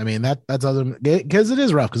 Yeah. I mean, that's awesome because it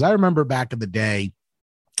is rough. Because I remember back in the day,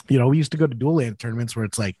 we used to go to dual land tournaments where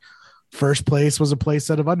it's like, first place was a play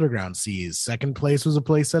set of Underground Seas. Second place was a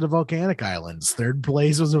play set of Volcanic Islands. Third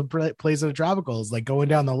place was a play set of Tropicals, like going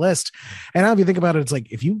down the list. And now if you think about it, it's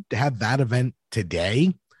like if you had that event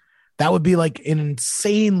today, that would be like an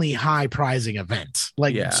insanely high pricing event.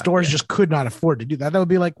 Like stores just could not afford to do that. That would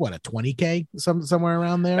be like what, a $20K somewhere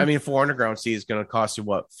around there. I mean, for Underground Sea is going to cost you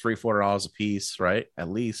what, $3-4 a piece, right? At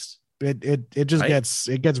least. It just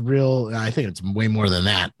gets real. I think it's way more than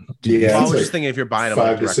that. Yeah, I was just thinking if you're buying them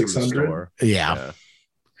 $500 to direct from the store. Yeah.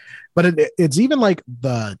 But it's even like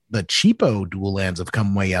the cheapo dual lands have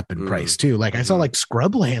come way up in price too. Like I saw like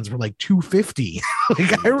scrub lands were like $250.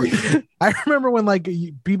 Like I remember when like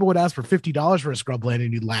people would ask for $50 for a scrub land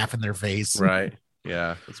and you'd laugh in their face. Right.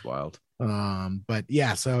 Yeah, it's wild. But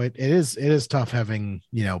yeah, so it is tough having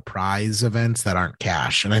prize events that aren't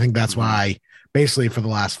cash, and I think that's why basically for the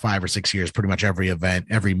last 5 or 6 years, pretty much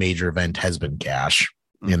every major event has been cash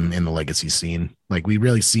in the legacy scene. Like we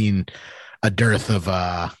really seen a dearth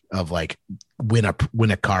of like win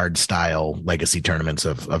a card style legacy tournaments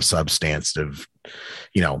of substantive,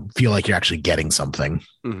 feel like you're actually getting something.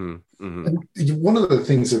 Mm-hmm. Mm-hmm. One of the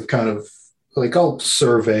things of kind of like I'll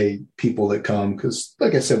survey people that come because,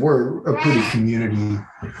 like I said, we're a pretty community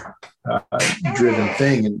driven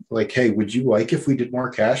thing. And like, hey, would you like if we did more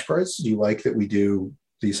cash prizes? Do you like that we do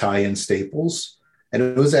these high end staples? And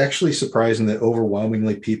it was actually surprising that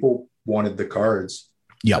overwhelmingly people wanted the cards.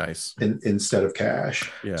 Yeah, nice. Instead of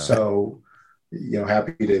cash. Yeah. So,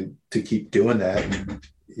 happy to keep doing that. And,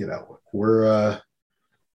 we're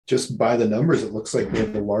just by the numbers, it looks like we're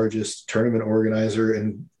the largest tournament organizer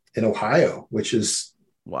in Ohio, which is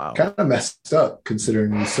kind of messed up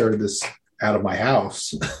considering we started this out of my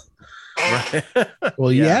house.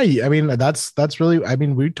 Well, yeah. I mean, that's really, I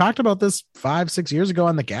mean, we talked about this 5-6 years ago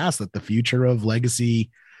on the cast that the future of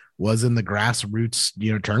Legacy was in the grassroots,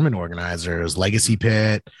 tournament organizers, Legacy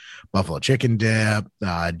Pit, Buffalo Chicken Dip,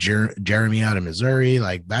 Jeremy out of Missouri.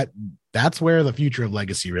 Like that's where the future of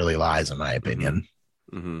Legacy really lies, in my opinion.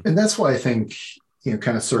 Mm-hmm. And that's why I think,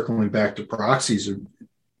 kind of circling back to proxies, or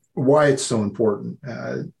why it's so important.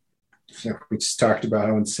 We just talked about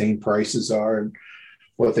how insane prices are and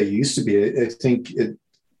what they used to be. I think at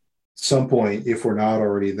some point, if we're not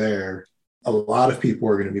already there, a lot of people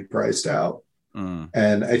are going to be priced out.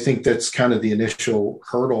 And I think that's kind of the initial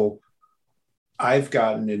hurdle I've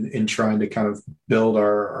gotten in trying to kind of build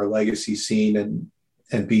our legacy scene and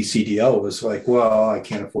BCDO was like, well, I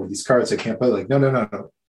can't afford these cards. I can't play. Like,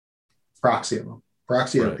 no. Proxy them.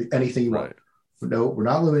 Proxy anything you want. No, we're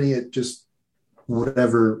not limiting it. Just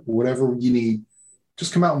whatever you need.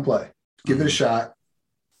 Just come out and play. Give it a shot.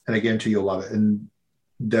 And I guarantee you'll love it. And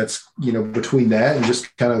that's, between that and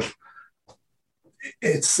just kind of,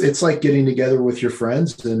 it's like getting together with your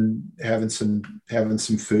friends and having some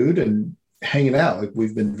food and hanging out. Like,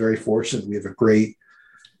 we've been very fortunate. We have a great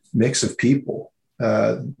mix of people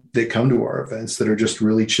that come to our events that are just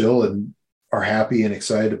really chill and are happy and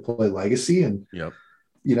excited to play Legacy. And,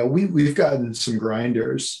 we've gotten some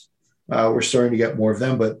grinders. We're starting to get more of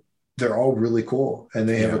them, but they're all really cool and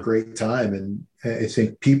they have a great time. And I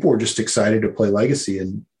think people are just excited to play Legacy.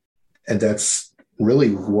 And that's really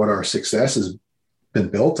what our success has been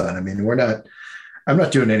built on. I mean, I'm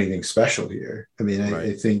not doing anything special here. I mean,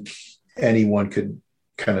 I think anyone could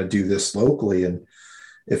kind of do this locally. And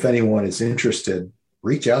if anyone is interested,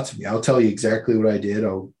 reach out to me. I'll tell you exactly what I did.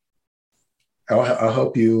 I'll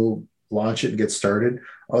help you launch it and get started.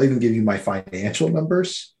 I'll even give you my financial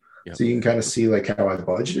numbers so you can kind of see like how I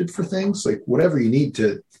budgeted for things, like whatever you need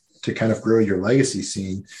to kind of grow your Legacy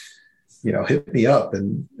scene, hit me up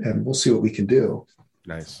and we'll see what we can do.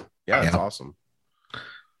 Nice. Yeah. That's awesome.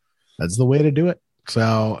 That's the way to do it.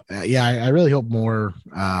 So I really hope more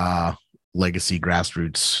Legacy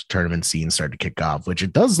grassroots tournament scenes start to kick off, which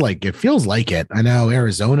it does. Like, it feels like it. I know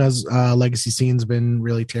Arizona's Legacy scene's been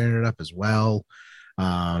really tearing it up as well.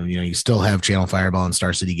 You still have Channel Fireball and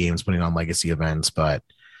Star City Games putting on Legacy events, but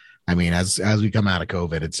I mean, as we come out of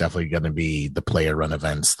COVID, it's definitely going to be the player run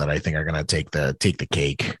events that I think are going to take the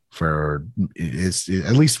cake for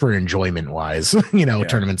at least for enjoyment wise,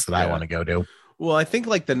 tournaments that I want to go to. Well, I think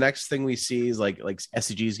like the next thing we see is like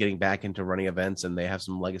SCG is getting back into running events and they have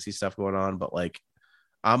some Legacy stuff going on. But like,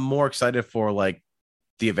 I'm more excited for like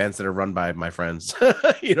the events that are run by my friends.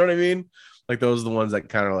 You know what I mean? Like, those are the ones that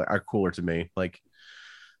kind of are cooler to me. Like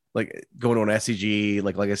going to an SCG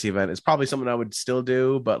like Legacy event is probably something I would still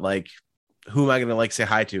do. But like, who am I going to like say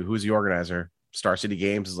hi to? Who's the organizer? Star City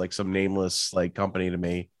Games is like some nameless like company to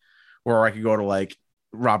me. Or I could go to like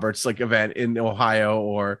Robert's like event in Ohio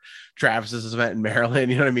or Travis's event in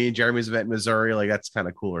Maryland, you know what I mean? Jeremy's event in Missouri. Like, that's kind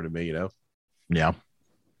of cooler to me, Yeah.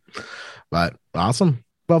 But awesome.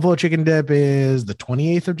 Buffalo Chicken Dip is the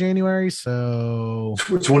 28th of January. So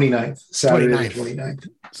 29th, Saturday 29th.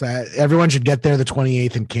 So everyone should get there the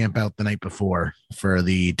 28th and camp out the night before for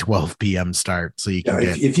the 12 p.m. start. So you can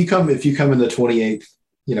if you come in the 28th,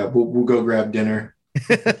 we'll go grab dinner.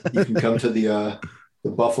 You can come to the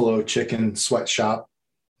Buffalo Chicken Sweatshop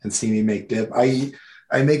and see me make dip. I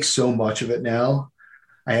make so much of it now.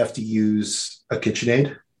 I have to use a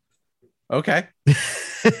KitchenAid. Okay.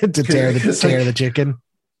 to tear the chicken.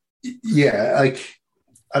 Yeah. Like,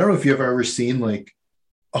 I don't know if you've ever seen like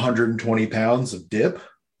 120 pounds of dip.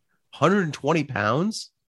 120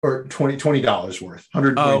 pounds? Or $20 worth.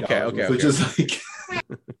 $120 okay. Which is like...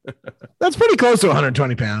 That's pretty close to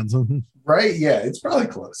 120 pounds. Right? Yeah, it's probably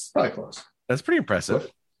close. That's pretty impressive.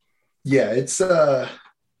 Yeah, it's...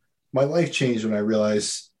 my life changed when I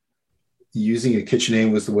realized using a KitchenAid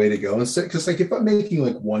was the way to go instead. Because like, if I'm making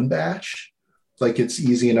like one batch, like, it's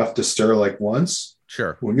easy enough to stir like once.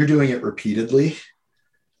 Sure. When you're doing it repeatedly,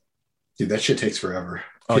 dude, that shit takes forever.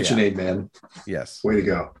 KitchenAid, man. Yes. Way to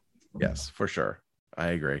go. Yes, for sure.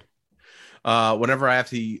 I agree. Whenever I have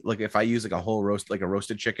to, like, if I use like a whole roast, like a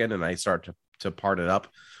roasted chicken, and I start to part it up,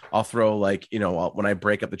 I'll throw like, when I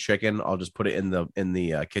break up the chicken, I'll just put it in the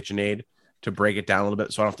KitchenAid to break it down a little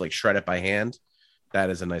bit, so I don't have to like shred it by hand. That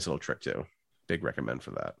is a nice little trick too. Big recommend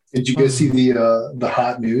for that. Did you guys see the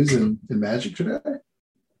hot news in Magic today?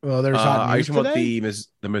 Well, there's hot news today. Are you talking about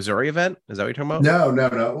the Missouri event? Is that what you're talking about?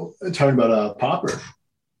 No. I'm talking about Popper.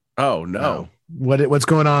 Oh no. What's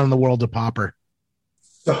going on in the world of Popper?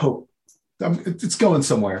 So it's going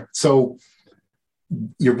somewhere. So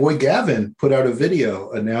your boy Gavin put out a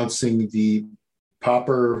video announcing the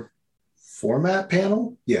Popper format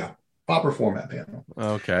panel. Yeah. Popper format panel.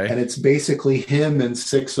 Okay. And it's basically him and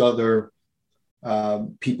 6 other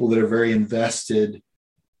people that are very invested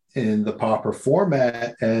in the Popper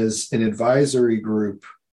format as an advisory group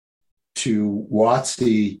to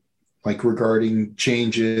WotC, like regarding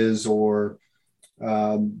changes or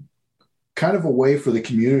kind of a way for the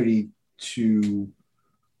community to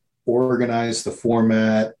organize the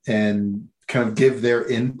format and kind of give their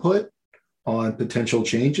input on potential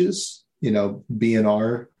changes,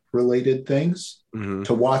 BNR related things to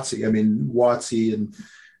WotC. I mean, WotC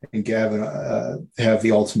and Gavin have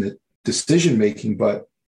the ultimate decision making, but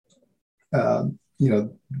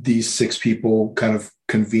these 6 people kind of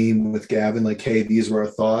convene with Gavin, like, hey, these were our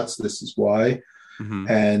thoughts, this is why,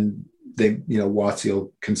 and they, WotC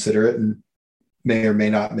will consider it and may or may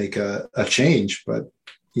not make a change, but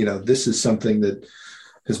this is something that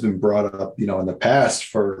has been brought up, in the past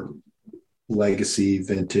for legacy,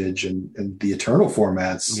 vintage, and the eternal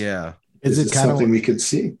formats. Yeah. Is it kind something of, we could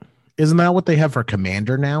see? Isn't that what they have for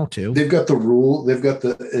Commander now too? They've got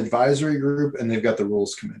the advisory group, and they've got the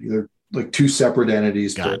rules committee. They're like 2 separate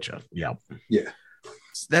entities. Gotcha. Yeah.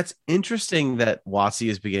 That's interesting that WotC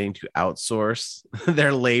is beginning to outsource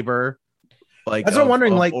their labor. Like, that's what I'm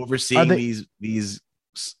wondering. Like, overseeing these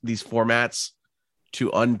formats to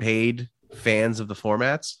unpaid fans of the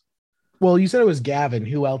formats. Well, you said it was Gavin.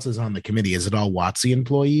 Who else is on the committee? Is it all WotC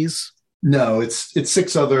employees? No, it's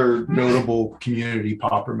 6 other notable community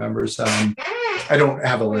Popper members. I don't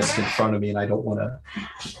have a list in front of me, and I don't want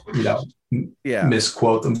to,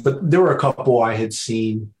 misquote them. But there were a couple I had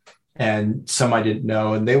seen, and some I didn't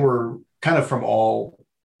know, and they were kind of from all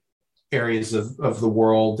areas of the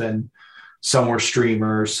world, and some were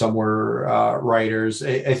streamers, some were writers.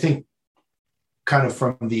 I think, kind of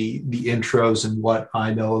from the intros and what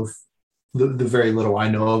I know of, the very little I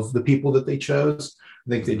know of the people that they chose, I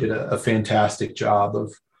think they did a fantastic job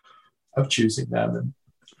of choosing them, and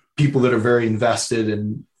people that are very invested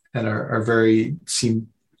and are very,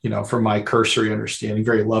 from my cursory understanding,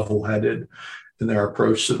 very level-headed in their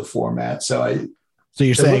approach to the format. So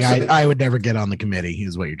you're saying I would never get on the committee,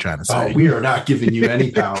 is what you're trying to say. Oh, we are not giving you any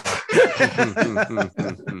power.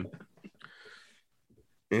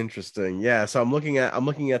 Interesting. Yeah. So I'm looking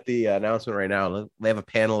at the announcement right now. They have a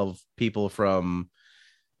panel of people from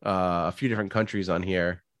a few different countries on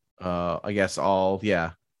here. I guess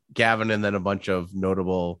Gavin, and then a bunch of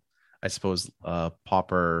notable, I suppose,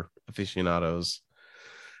 Popper aficionados.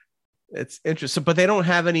 It's interesting, but they don't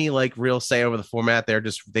have any like real say over the format.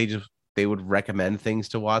 They would recommend things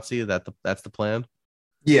to WotC. That's the plan.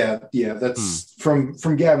 Yeah. That's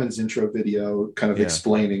from Gavin's intro video, kind of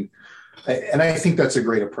explaining. And I think that's a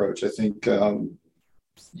great approach. I think, when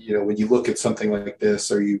you look at something like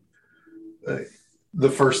this, the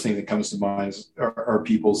first thing that comes to mind are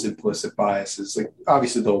people's implicit biases. Like,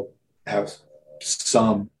 obviously they'll have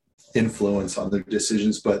some influence on their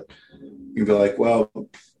decisions, but you'll be like, well,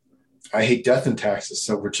 I hate death and taxes,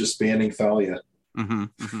 so we're just banning Thalia.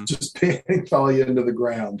 Just banning Thalia into the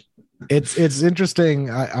ground. It's interesting.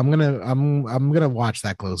 I'm gonna watch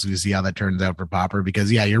that closely to see how that turns out for Popper,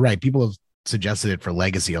 because you're right. People have suggested it for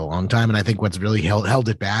Legacy a long time, and I think what's really held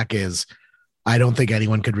it back is I don't think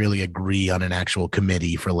anyone could really agree on an actual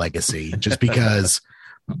committee for Legacy, just because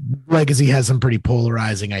Legacy has some pretty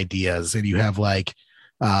polarizing ideas, and you have like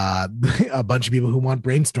a bunch of people who want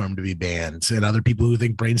Brainstorm to be banned, and other people who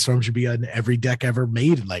think Brainstorm should be on every deck ever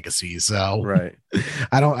made in Legacy. So right,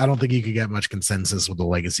 I don't think you could get much consensus with the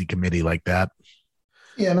Legacy committee like that.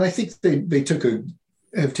 Yeah, and I think they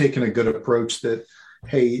have taken a good approach that,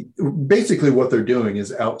 hey, basically what they're doing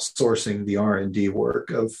is outsourcing the R&D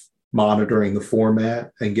work of monitoring the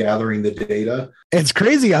format and gathering the data. It's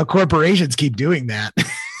crazy how corporations keep doing that.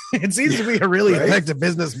 It seems to be a really effective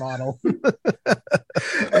business model.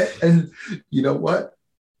 And you know what?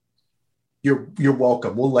 You're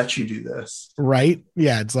welcome. We'll let you do this. Right?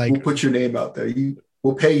 Yeah, it's like, we'll put your name out there.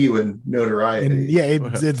 We'll pay you in notoriety. And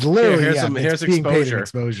it's literally here's being exposure. Paid in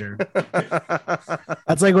exposure.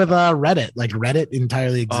 That's like with Reddit. Like, Reddit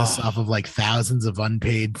entirely exists off of like thousands of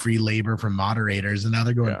unpaid free labor from moderators, and now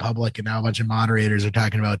they're going public, and now a bunch of moderators are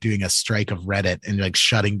talking about doing a strike of Reddit and like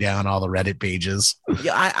shutting down all the Reddit pages.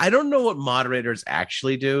 Yeah, I don't know what moderators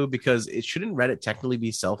actually do, because it shouldn't Reddit technically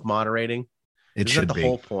be self-moderating? Isn't that the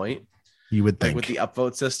whole point? You would think, like, with the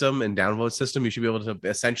upvote system and downvote system, you should be able to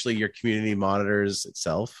essentially, your community monitors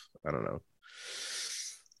itself. I don't know.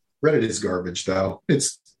 Reddit is garbage, though.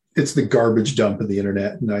 It's the garbage dump of the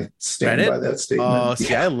internet, and I stand by that statement. Oh,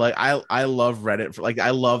 see, I love Reddit.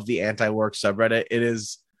 I love the anti-work subreddit. It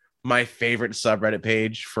is my favorite subreddit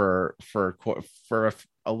page for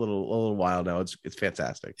a little while now. It's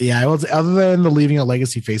fantastic. Yeah, I was, other than the Leaving a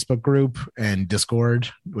Legacy Facebook group and Discord,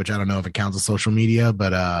 which I don't know if it counts as social media,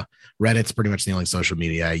 but Reddit's pretty much the only social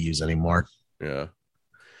media I use anymore. Yeah.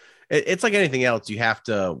 It's like anything else. You have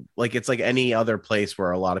to, like, it's like any other place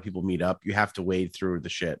where a lot of people meet up. You have to wade through the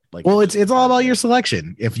shit. Like, well, it's all about your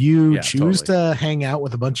selection. If you choose totally to hang out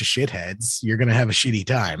with a bunch of shitheads, you're gonna have a shitty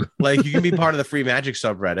time. Like, you can be part of the free magic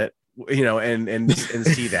subreddit, you know, and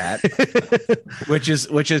see that, which is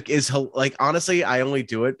like, honestly, I only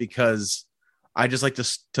do it because I just like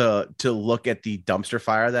to look at the dumpster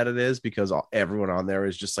fire that it is, because everyone on there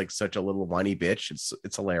is just like such a little whiny bitch.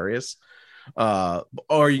 It's hilarious.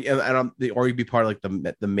 Or you'd be part of like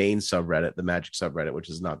the main subreddit, the magic subreddit, which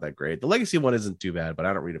is not that great. The legacy one isn't too bad, but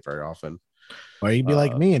I don't read it very often. Or you'd be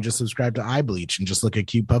like me and just subscribe to iBleach and just look at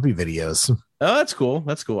cute puppy videos. Oh, that's cool.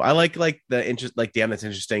 I like the interest. Like, Damn That's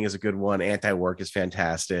Interesting is a good one. Anti-Work is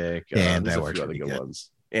fantastic. There's a few other good ones.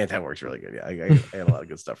 Anti-Work's really good. Yeah, I had a lot of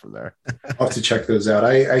good stuff from there. I'll have to check those out.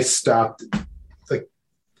 I stopped, like,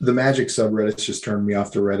 the magic subreddits just turned me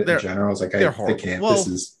off the Reddit in general. I was like, I can't. Well,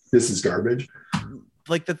 this is garbage.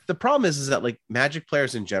 Like, the problem is that, like, Magic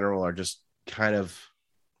players in general are just kind of,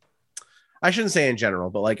 I shouldn't say in general,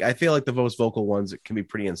 but, like, I feel like the most vocal ones can be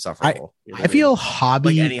pretty insufferable. I feel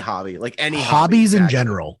any hobbies in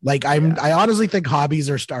general. Like, I honestly think hobbies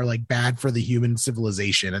are like bad for the human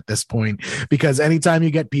civilization at this point, because anytime you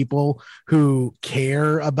get people who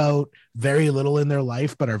care about very little in their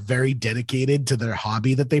life but are very dedicated to their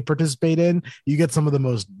hobby that they participate in, you get some of the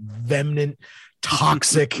most vehement,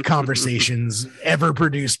 toxic conversations ever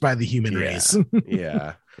produced by the human race.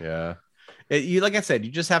 Yeah. Like I said,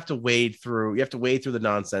 you just have to wade through. You have to wade through the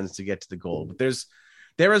nonsense to get to the gold. But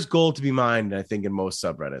there is gold to be mined, I think, in most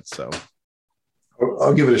subreddits. So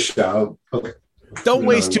I'll give it a shot. Don't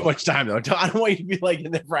waste too much time, though. I don't want you to be like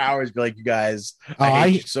in there for hours. Be like, you guys, I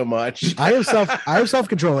hate you so much. I have self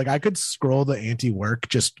control. Like, I could scroll the anti-work,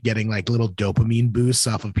 just getting like little dopamine boosts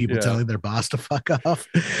off of people telling their boss to fuck off.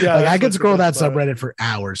 Yeah, like, I could scroll that subreddit for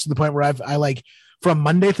hours, to the point where I like, from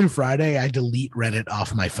Monday through Friday, I delete Reddit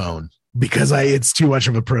off my phone because it's too much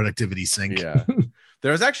of a productivity sink. Yeah.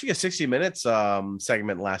 There was actually a 60 Minutes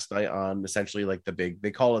segment last night on essentially like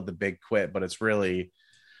they call it the big quit, but it's really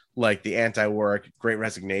like the anti-work, Great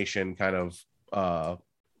Resignation kind of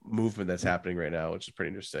movement that's happening right now, which is pretty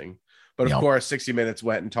interesting. But of course, 60 Minutes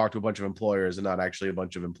went and talked to a bunch of employers and not actually a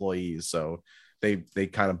bunch of employees. So they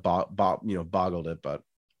kind of boggled it, but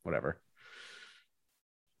whatever.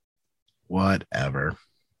 Whatever.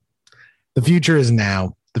 The future is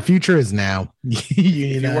now. If you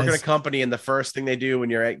work at a company and the first thing they do when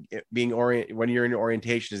you're when you're in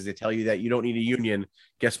orientation is they tell you that you don't need a union,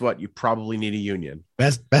 guess what? You probably need a union.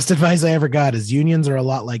 Best advice I ever got is unions are a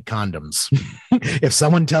lot like condoms. If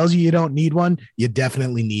someone tells you don't need one, you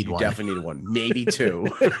definitely need one. Definitely need one, maybe two.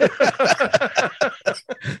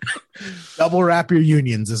 Double wrap your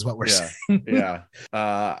unions is what we're saying.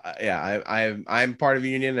 I'm part of a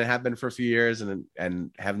union and have been for a few years and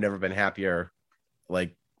have never been happier,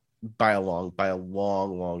 like by a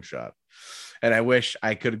long shot. And I wish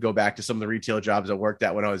I could go back to some of the retail jobs I worked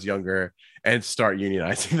at when I was younger and start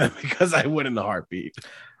unionizing them, because I would in a heartbeat.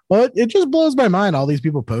 Well, it just blows my mind, all these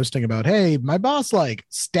people posting about, hey, my boss like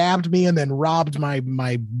stabbed me and then robbed my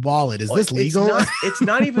wallet. Is this legal? It's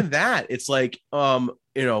not even that. It's like,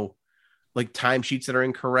 like timesheets that are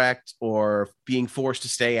incorrect, or being forced to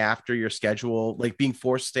stay after your schedule,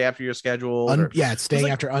 staying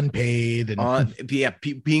after unpaid,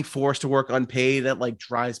 and being forced to work unpaid. That like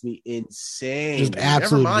drives me insane. Just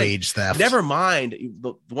absolute wage theft. Never mind.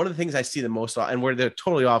 One of the things I see the most, and where they're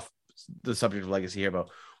totally off the subject of legacy here, but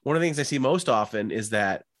one of the things I see most often is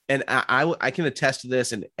that, and I can attest to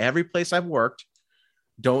this in every place I've worked,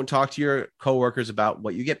 don't talk to your coworkers about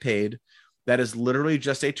what you get paid. That is literally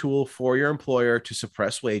just a tool for your employer to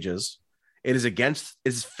suppress wages. It is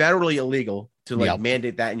federally illegal to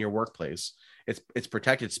mandate that in your workplace. It's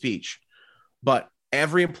protected speech. But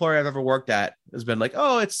every employer I've ever worked at has been like,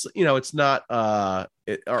 oh, it's not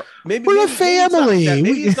or maybe we're a family.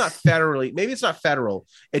 Maybe it's not federally. Maybe it's not federal.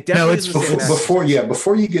 It definitely is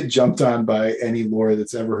before you get jumped on by any lawyer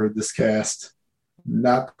that's ever heard this cast.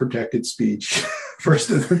 Not protected speech.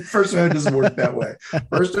 First Amendment doesn't work that way.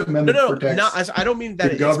 First Amendment protects I don't mean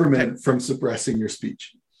that the government from suppressing your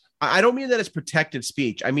speech. I don't mean that it's protected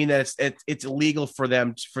speech. I mean that it's illegal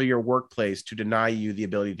for your workplace to deny you the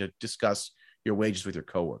ability to discuss your wages with your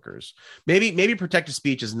coworkers. Maybe protected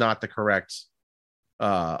speech is not the correct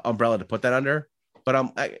umbrella to put that under. But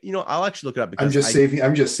I'll actually look it up because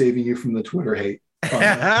I'm just saving you from the Twitter hate.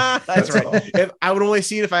 That's right. If I would only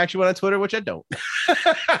see it if I actually went on Twitter, which I don't.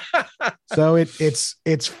 So it's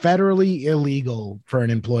federally illegal for an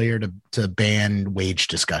employer to ban wage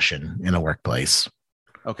discussion in a workplace.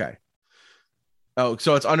 Okay. Oh,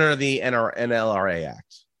 so it's under the NLRA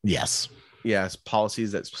Act. Yes. Yes,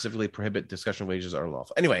 policies that specifically prohibit discussion of wages are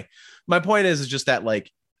unlawful. Anyway, my point is just that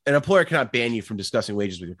like an employer cannot ban you from discussing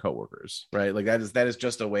wages with your coworkers, right? Like that is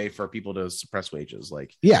just a way for people to suppress wages.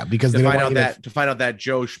 Like, yeah, because to find out that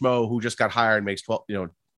Joe Schmo who just got hired makes $1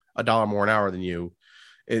 more an hour than you,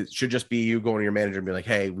 it should just be you going to your manager and be like,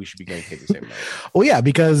 hey, we should be getting paid the same amount. Well, yeah,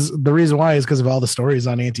 because the reason why is because of all the stories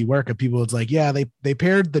on anti-work of people. It's like, yeah, they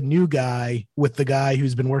paired the new guy with the guy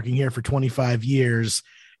who's been working here for 25 years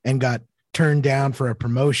and got turned down for a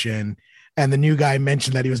promotion. And the new guy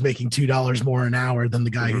mentioned that he was making $2 more an hour than the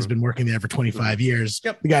guy who's been working there for 25 years.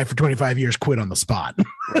 Yep. The guy for 25 years quit on the spot.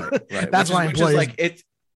 Right. That's why employers like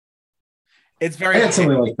it's very. I had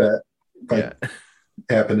something like that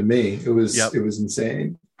happen to me. It was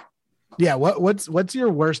insane. Yeah. What's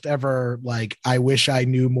your worst ever, like, I wish I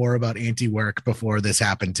knew more about anti-work before this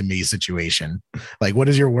happened to me situation? Like, what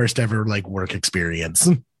is your worst ever like work experience?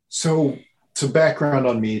 So background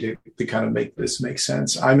on me to kind of make this make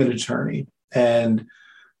sense. I'm an attorney, and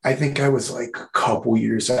I think I was like a couple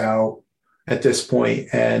years out at this point,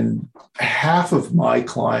 and half of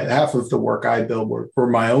the work I build were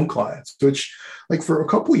my own clients, which like for a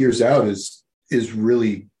couple years out is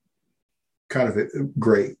really kind of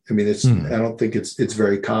great. I mean, I don't think it's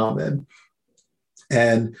very common.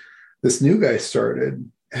 And this new guy started,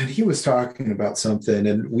 and he was talking about something,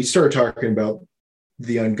 and we started talking about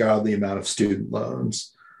the ungodly amount of student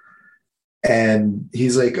loans. And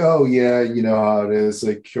he's like, oh yeah, you know how it is,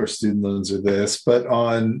 like your student loans are this, but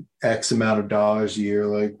on X amount of dollars a year,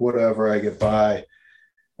 like whatever, I get by.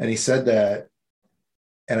 And he said that,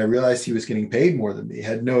 and I realized he was getting paid more than me,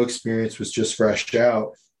 had no experience, was just fresh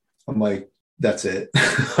out. I'm like, that's it.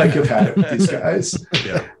 Like I've had it with these guys.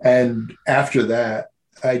 Yeah. And after that,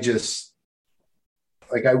 I just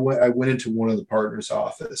like I went into one of the partners'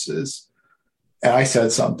 offices. And I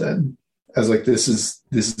said something. I was like, this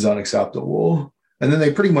is unacceptable. And then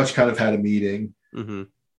they pretty much kind of had a meeting,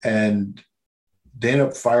 and they ended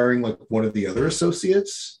up firing like one of the other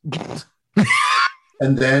associates.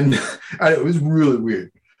 And then it was really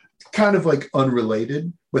weird, kind of like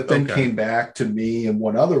unrelated, but then came back to me and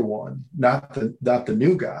one other one, not the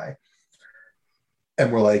new guy.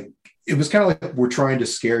 And we're like, it was kind of like, we're trying to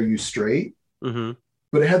scare you straight.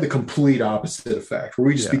 But it had the complete opposite effect, where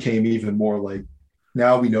we just became even more like,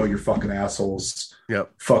 now we know you're fucking assholes.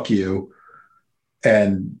 Yep. Fuck you.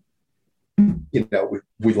 And,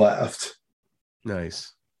 we left.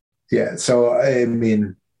 Nice. Yeah. So, I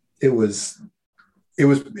mean, I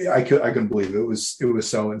couldn't believe it. It was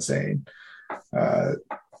so insane.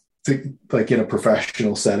 Like in a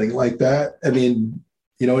professional setting like that. I mean,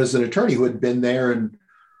 as an attorney who had been there and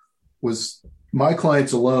was my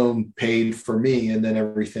clients alone paid for me, and then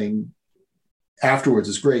everything afterwards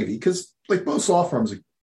is gravy. Because like most law firms,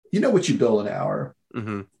 what you bill an hour,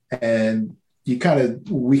 and we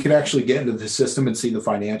could actually get into the system and see the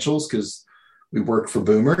financials, because we worked for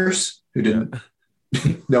boomers who didn't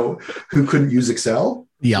know, who couldn't use Excel.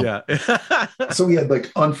 Yeah. So we had like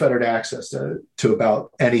unfettered access to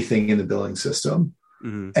about anything in the billing system.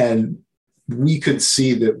 And we could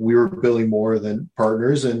see that we were billing more than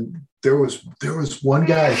partners. And there was one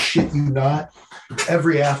guy, shit you not,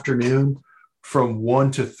 every afternoon from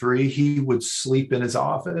 1 to 3, he would sleep in his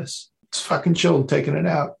office. It's fucking chilled, taking a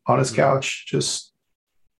nap on his couch, just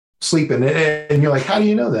sleeping. And you're like, how do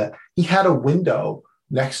you know that? He had a window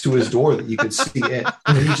next to his door that you could see in,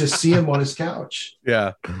 and you just see him on his couch.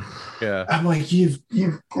 Yeah. I'm like, you've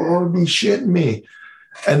got to be shitting me.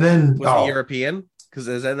 And then was he European? Because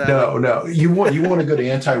no. You want to go to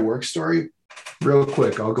anti-work story? Real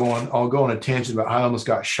quick, I'll go on a tangent about how I almost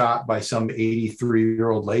got shot by some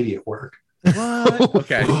 83-year-old lady at work. What?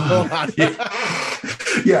 Okay.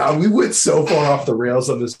 Yeah, we went so far off the rails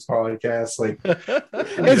on this podcast. Like,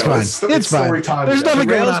 it's fine. It's fine. There's nothing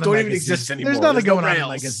going on. Don't even exist anymore. There's nothing going on in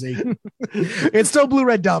Legacy. It's still Blue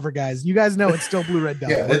Red Delver, guys. You guys know it's still Blue Red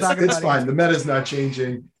Delver. Yeah, it's fine. The meta's not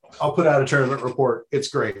changing. I'll put out a tournament report. It's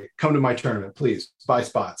great. Come to my tournament, please. Buy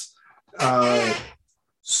spots.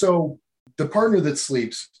 So the partner that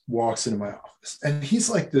sleeps walks into my office, and he's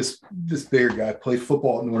like this bigger guy, played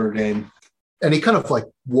football at Notre Dame, and he kind of like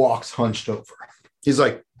walks hunched over. He's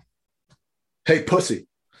like, hey, pussy,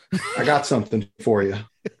 I got something for you.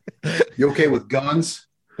 You okay with guns?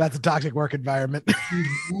 That's a toxic work environment. He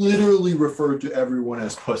literally referred to everyone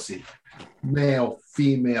as pussy. Male,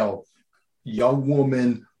 female, young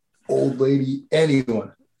woman, old lady,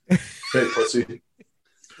 anyone. Hey, pussy.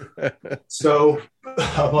 So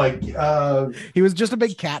I'm like, he was just a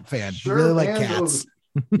big cat fan. Sure, he really liked cats.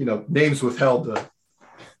 Names withheld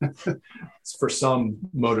for some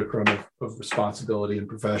modicum of responsibility and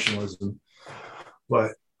professionalism.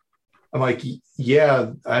 But I'm like,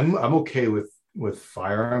 yeah, I'm okay with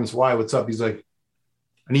firearms. Why? What's up? He's like,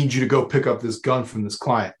 I need you to go pick up this gun from this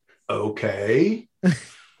client. Okay.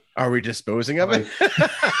 Are we disposing of it?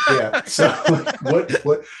 Yeah. So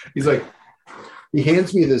what? He's like, he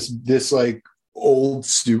hands me this like old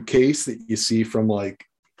suitcase that you see from like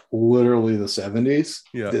literally the 70s.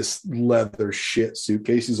 Yeah. This leather shit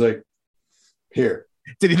suitcase. He's like, here.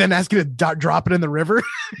 Did he then ask you to drop it in the river?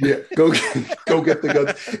 Yeah, go get the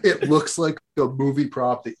gun. It looks like a movie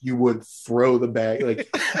prop that you would throw the bag. Like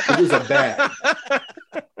it was a bag.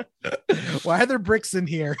 Why are there bricks in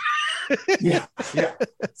here? Yeah.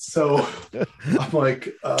 So I'm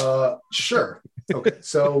like, sure. Okay.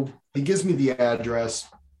 So he gives me the address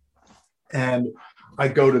and I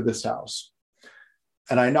go to this house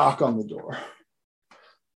and I knock on the door.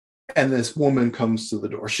 And this woman comes to the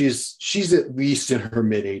door. She's at least in her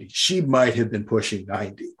mid 80s. She might have been pushing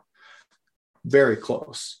 90. Very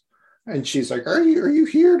close. And she's like, Are you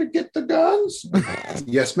here to get the guns?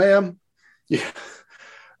 Yes, ma'am. Yeah.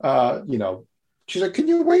 She's like, can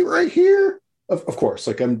you wait right here? Of course.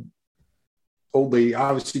 Like, I'm old lady,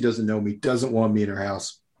 obviously doesn't know me, doesn't want me in her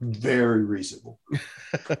house. Very reasonable.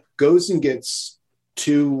 Goes and gets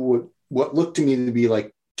two, what looked to me to be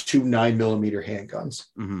like 2 9mm handguns.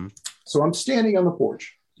 Mm-hmm. So I'm standing on the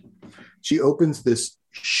porch. She opens this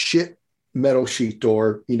shit metal sheet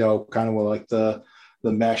door, kind of like the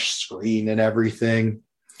mesh screen and everything.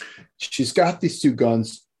 She's got these 2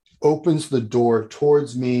 guns, opens the door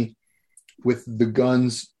towards me with the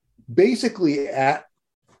guns basically at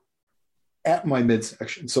my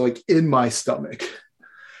midsection. So like in my stomach.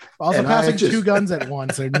 Also and passing 2 guns at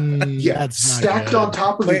once. Yeah, that's stacked on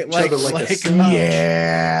top of each other like a sandwich.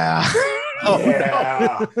 Yeah. Oh,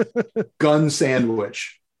 yeah. No. Gun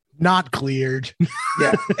sandwich. Not cleared.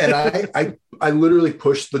 Yeah. And I literally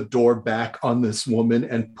pushed the door back on this woman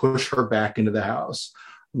and push her back into the house.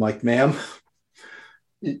 I'm like, ma'am.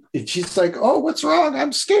 She's like, oh, what's wrong?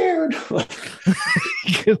 I'm scared.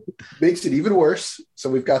 Makes it even worse.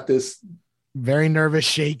 So we've got this very nervous,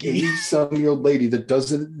 shaky 80-some-year-old lady that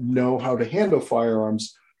doesn't know how to handle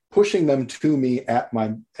firearms, pushing them to me at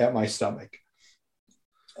my stomach.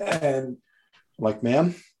 And I'm like,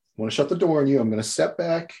 ma'am, I want to shut the door on you. I'm going to step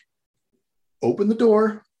back, open the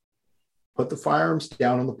door, put the firearms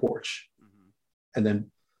down on the porch, and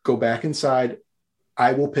then go back inside.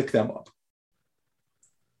 I will pick them up.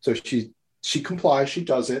 So she complies. She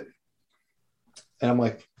does it. And I'm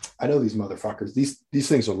like, I know these motherfuckers. These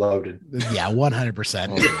things are loaded. Yeah,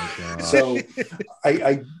 100%. So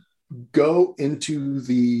I go into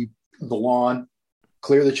the lawn,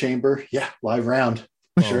 clear the chamber. Yeah, live round.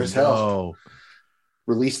 Sure as hell. No.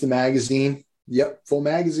 Release the magazine. Yep, full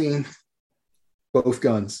magazine. Both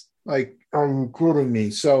guns. Like, are you kidding me?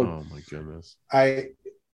 So, oh my goodness.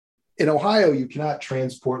 In Ohio, you cannot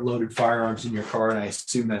transport loaded firearms in your car, and I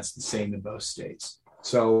assume that's the same in most states.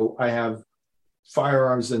 So I have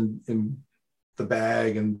firearms in the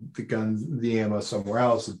bag and the guns, the ammo somewhere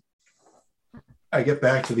else. And I get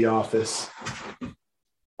back to the office.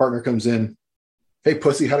 Partner comes in. Hey,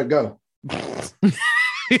 pussy, how'd it go?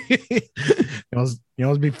 you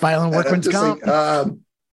always be filing workman's comp. Like,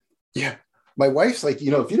 yeah. My wife's like,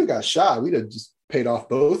 if you'd have got shot, we'd have just paid off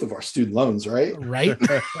both of our student loans, right? Right.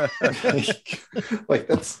 like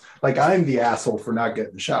that's like I'm the asshole for not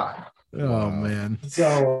getting shot. Oh man.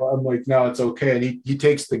 So I'm like, no, it's okay. And he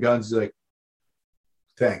takes the guns, he's like,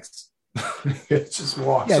 thanks. It just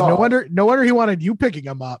walks off. No wonder he wanted you picking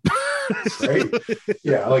them up. Right?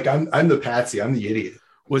 Yeah, like I'm the patsy, I'm the idiot.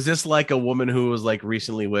 Was this like a woman who was like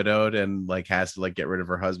recently widowed and like has to like get rid of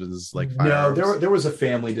her husband's like firearms? No, there was a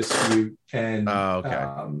family dispute, and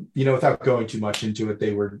without going too much into it,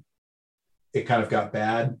 it kind of got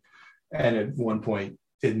bad, and at one point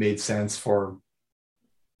it made sense for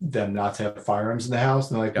them not to have firearms in the house.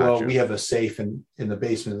 And they're like, well, we have a safe in the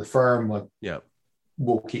basement of the firm. Like,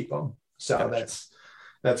 we'll keep them. So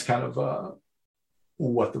that's kind of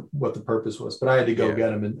what the purpose was. But I had to go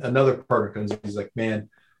get him, and another partner comes in. He's like, man,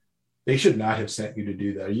 they should not have sent you to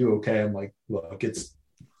do that. Are you okay? I'm like, look, it's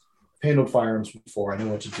handled firearms before. I know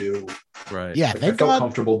what to do. Right. Yeah. Like, I felt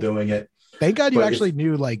comfortable doing it. Thank God you actually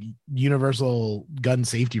knew like universal gun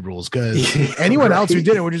safety rules, because anyone else who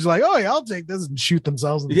did it would just like, oh yeah, I'll take this and shoot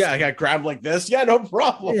themselves. I got grabbed like this. Yeah, no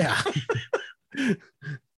problem. Yeah.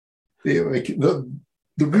 Like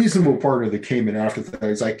the reasonable partner that came in after that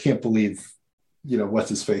is, I can't believe, what's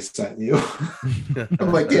his face sent you.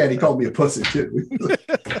 I'm like, yeah, and he called me a pussy too.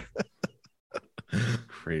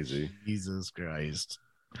 Crazy. Jesus Christ.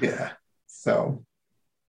 Yeah. So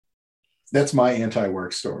that's my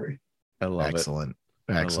anti-work story. I love Excellent.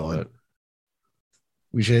 it. Excellent. I love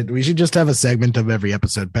it. We should just have a segment of every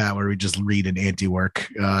episode, Pat, where we just read an anti-work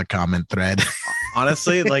comment thread.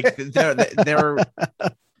 Honestly, like they're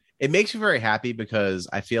it makes me very happy, because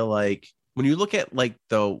I feel like when you look at like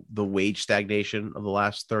the wage stagnation of the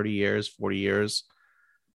last 30 years, 40 years,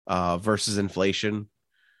 versus inflation,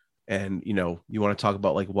 and you want to talk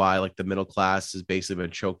about like why like the middle class has basically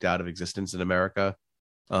been choked out of existence in America.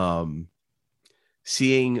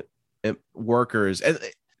 Seeing workers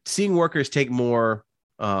take more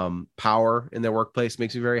power in their workplace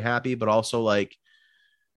makes me very happy, but also like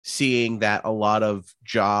seeing that a lot of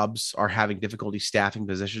jobs are having difficulty staffing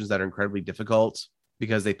positions that are incredibly difficult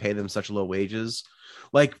because they pay them such low wages.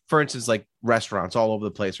 Like, for instance, like restaurants all over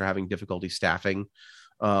the place are having difficulty staffing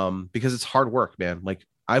because it's hard work, man. Like,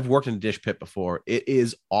 I've worked in a dish pit before. It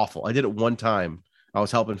is awful. I did it one time. I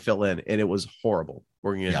was helping fill in, and it was horrible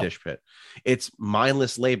working in a dish pit. It's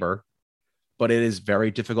mindless labor, but it is very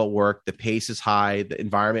difficult work. The pace is high. The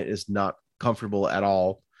environment is not comfortable at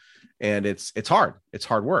all. And it's hard. It's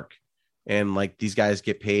hard work. And like, these guys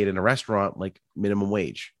get paid in a restaurant like minimum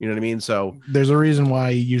wage. You know what I mean? So there's a reason why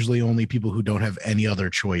usually only people who don't have any other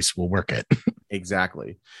choice will work it.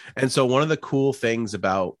 Exactly. And so one of the cool things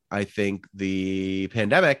about, I think, the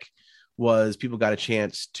pandemic was people got a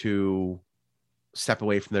chance to step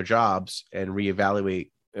away from their jobs and reevaluate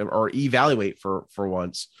or evaluate for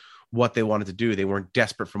once what they wanted to do. They weren't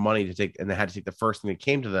desperate for money to take, and they had to take the first thing that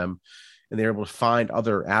came to them, and they were able to find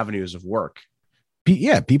other avenues of work.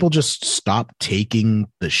 Yeah, people just stopped taking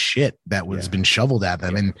the shit that was been shoveled at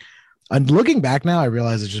them. And looking back now, I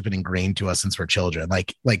realize it's just been ingrained to us since we're children.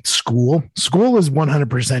 Like school is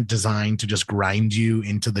 100% designed to just grind you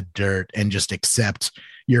into the dirt and just accept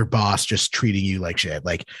your boss just treating you like shit.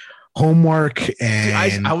 Like homework.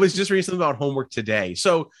 And I was just reading something about homework today.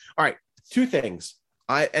 So, all right, two things.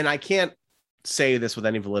 I can't say this with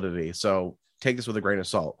any validity, so take this with a grain of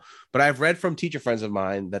salt. But I've read from teacher friends of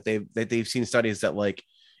mine that they've seen studies that like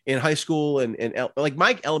in high school and like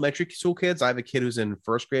my elementary school kids, I have a kid who's in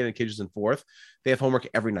first grade and a kid who's in fourth. They have homework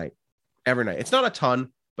every night. Every night. It's not a ton,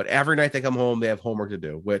 but every night they come home, they have homework to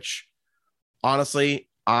do, which honestly,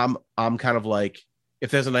 I'm kind of like,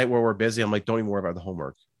 if there's a night where we're busy, I'm like, don't even worry about the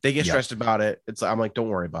homework. They get stressed about it. I'm like, don't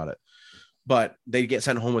worry about it. But they get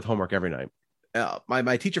sent home with homework every night.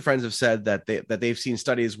 My teacher friends have said that they've seen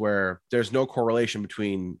studies where there's no correlation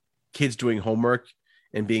between kids doing homework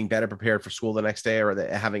and being better prepared for school the next day, or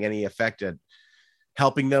having any effect at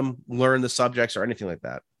helping them learn the subjects or anything like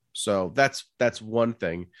that. So that's one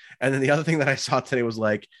thing. And then the other thing that I saw today was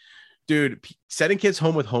like, dude, sending kids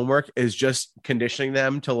home with homework is just conditioning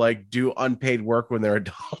them to like do unpaid work when they're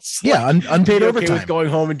adults. Yeah, like, unpaid overtime. With going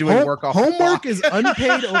home and doing work off homework is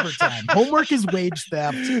unpaid overtime. Homework is wage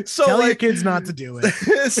theft. So tell your kids not to do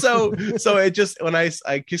it. so it just, when I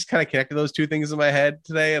just kind of connected those two things in my head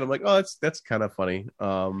today, and I'm like, oh, that's kind of funny.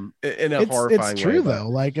 In a horrifying it's true way, though.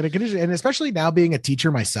 Like in a condition, and especially now being a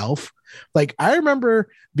teacher myself, like I remember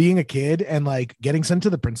being a kid and like getting sent to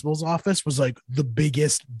the principal's office was like the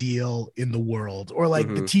biggest deal in the world, or like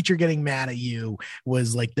the teacher getting mad at you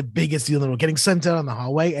was like the biggest deal in the world, getting sent out on the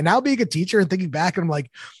hallway. And now being a teacher and thinking back, and I'm like,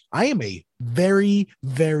 I am a very,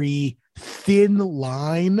 very thin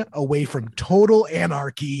line away from total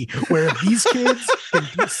anarchy, where if these kids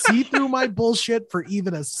can see through my bullshit for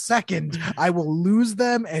even a second, I will lose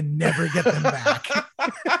them and never get them back.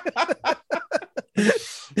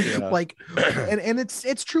 Like, and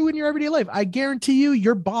it's true in your everyday life. I guarantee you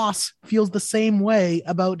your boss feels the same way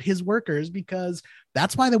about his workers, because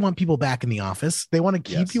that's why they want people back in the office. They want to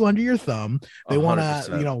keep you under your thumb. They want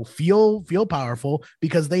to, feel powerful,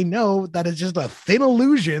 because they know that it's just a thin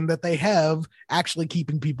illusion that they have actually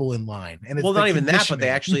keeping people in line. And it's not even that, but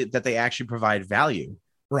they actually provide value.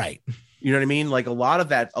 Right. You know what I mean? Like a lot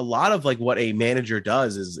of like what a manager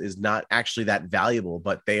does is not actually that valuable,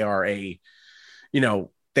 but they are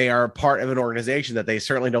they are part of an organization that they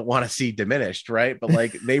certainly don't want to see diminished. Right. But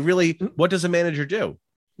like they really, what does a manager do?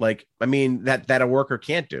 Like, I mean, that a worker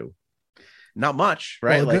can't do. Not much,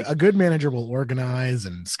 right? Well, a good manager will organize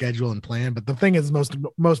and schedule and plan. But the thing is,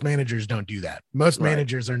 most managers don't do that. Most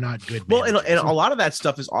managers are not good. Well, and a lot of that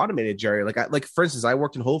stuff is automated, Jerry. Like for instance, I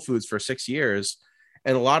worked in Whole Foods for 6 years,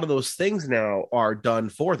 and a lot of those things now are done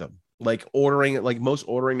for them. Like ordering, like most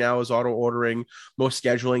ordering now is auto ordering. Most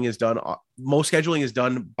scheduling is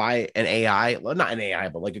done by an AI, well, not an AI,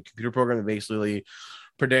 but like a computer program that basically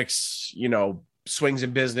predicts, swings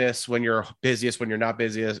in business, when you're busiest, when you're not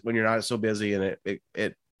busiest, when you're not so busy, and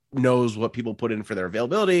it knows what people put in for their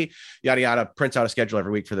availability, yada yada, prints out a schedule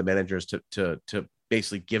every week for the managers to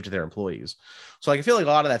basically give to their employees. So like, I feel like a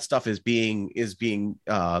lot of that stuff is being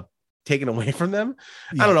taken away from them.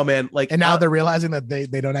 Yeah. I don't know, man. Like, and now they're realizing that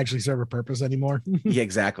they don't actually serve a purpose anymore. Yeah,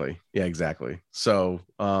 exactly. So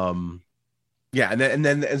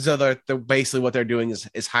and so they're basically what they're doing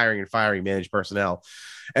is hiring and firing managed personnel.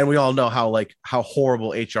 And we all know how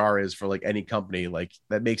horrible HR is for like any company. Like,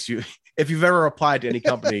 that makes you, if you've ever applied to any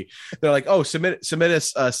company, they're like, oh, submit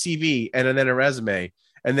us a CV and then a resume,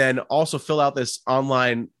 and then also fill out this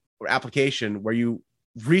online application where you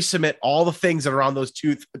resubmit all the things that are on those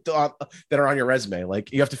that are on your resume.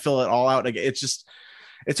 Like, you have to fill it all out. Like, it's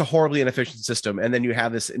a horribly inefficient system. And then you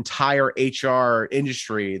have this entire HR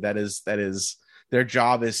industry that is their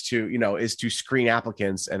job is to screen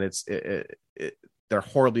applicants, and they're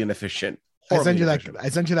horribly inefficient. I sent you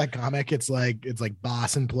that comic. It's like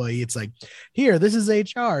boss employee. It's like, here, this is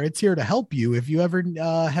HR. It's here to help you if you ever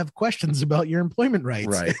have questions about your employment rights.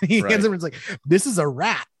 Right. He hands him. It's like, this is a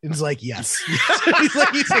rat. And it's like, yes.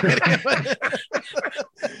 He's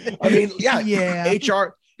I mean, yeah.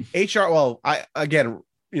 HR. Well,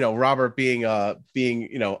 Robert being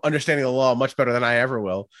understanding the law much better than I ever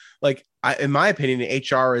will. Like, in my opinion,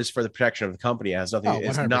 HR is for the protection of the company. It has nothing.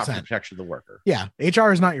 It's not for the protection of the worker. Yeah,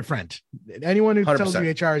 HR is not your friend. Anyone who 100%. Tells you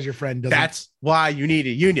HR is your friend doesn't. That's why you need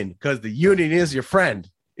a union, because the union is your friend.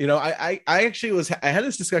 I actually I had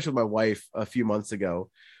this discussion with my wife a few months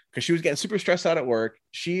ago because she was getting super stressed out at work.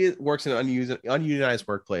 She works in an ununionized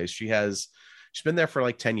workplace. She's been there for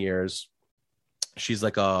like 10 years. She's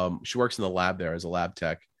like she works in the lab there as a lab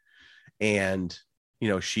tech, and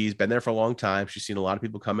she's been there for a long time. She's seen a lot of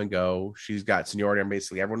people come and go. She's got seniority on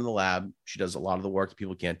basically everyone in the lab. She does a lot of the work that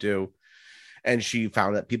people can't do. And she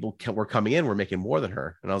found that people were coming in, were making more than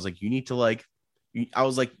her. And I was like, you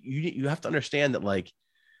have to understand that, like,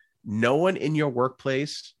 no one in your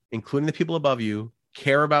workplace, including the people above you,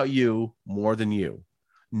 care about you more than you.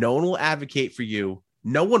 No one will advocate for you.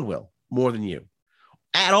 No one will more than you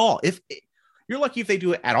at all. If you're lucky if they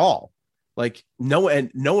do it at all, like no one,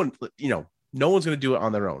 no one's going to do it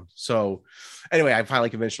on their own. So anyway, I finally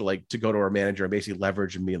convinced her to go to her manager and basically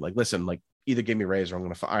leverage and be like, listen, like, either give me a raise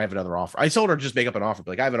or I have another offer. I told her just make up an offer.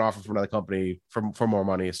 Like, I have an offer from another company for more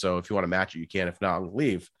money. So if you want to match it, you can. If not, I'm going to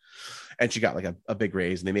leave. And she got like a big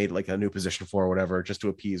raise, and they made like a new position for her or whatever, just to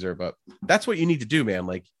appease her. But that's what you need to do, man.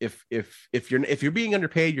 Like, if you're being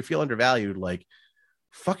underpaid, you feel undervalued, like,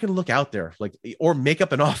 fucking look out there, like, or make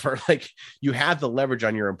up an offer. Like, you have the leverage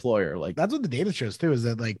on your employer. Like, that's what the data shows too, is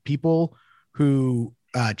that like people who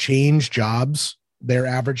change jobs, their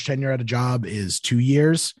average tenure at a job is 2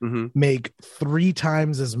 years, make 3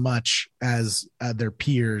 times as much as their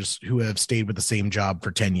peers who have stayed with the same job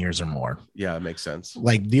for 10 years or more. Yeah, it makes sense.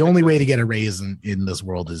 Like, the only way to get a raise in this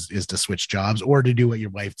world is to switch jobs, or to do what your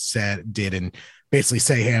wife did and basically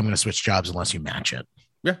say, hey, I'm going to switch jobs unless you match it.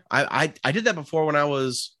 Yeah, I did that before when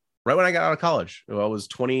I got out of college. I was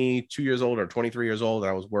 22 years old or 23 years old,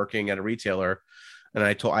 and I was working at a retailer. And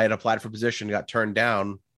I had applied for a position, got turned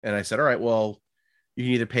down. And I said, all right, well, you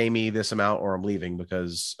can either pay me this amount or I'm leaving,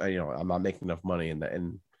 because I'm not making enough money.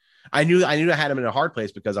 And I knew I had them in a hard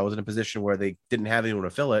place, because I was in a position where they didn't have anyone to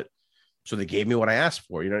fill it. So they gave me what I asked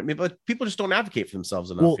for, you know what I mean? But people just don't advocate for themselves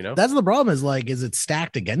enough, Well, that's the problem, is it's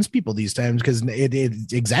stacked against people these times, because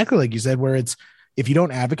it's exactly like you said, where it's, if you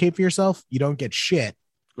don't advocate for yourself, you don't get shit.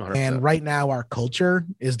 100%. And right now our culture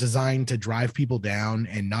is designed to drive people down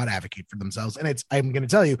and not advocate for themselves. And I'm going to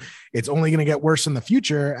tell you, it's only going to get worse in the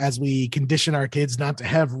future as we condition our kids not to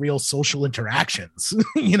have real social interactions.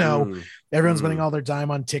 Everyone's spending all their time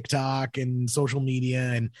on TikTok and social media,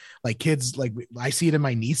 and like kids, like I see it in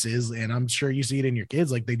my nieces, and I'm sure you see it in your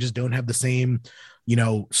kids. Like, they just don't have the same,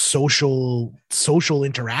 social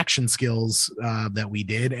interaction skills that we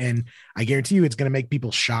did. And I guarantee you it's going to make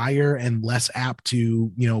people shyer and less apt to,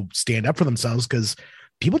 stand up for themselves, because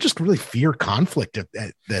people just really fear conflict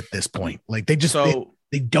at this point. Like, they just,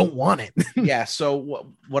 they don't want it. Yeah. So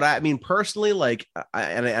what I mean, personally, like,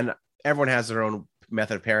 and everyone has their own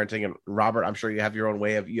method of parenting, and Robert, I'm sure you have your own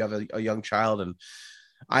way you have a young child, and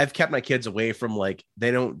I've kept my kids away from, like,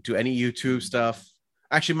 they don't do any YouTube stuff.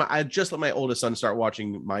 Actually, I just let my oldest son start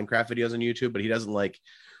watching Minecraft videos on YouTube, but he doesn't like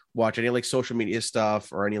watch any like social media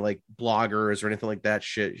stuff or any like bloggers or anything like that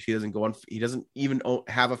shit. He doesn't go on. He doesn't even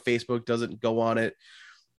have a Facebook, doesn't go on it.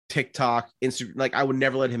 TikTok, Instagram. Like, I would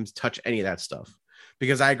never let him touch any of that stuff,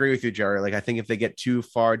 because I agree with you, Jerry. Like, I think if they get too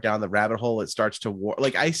far down the rabbit hole, it starts to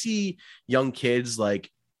like, I see young kids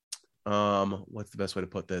like, what's the best way to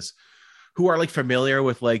put this? who are like familiar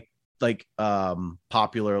with like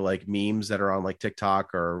popular like memes that are on like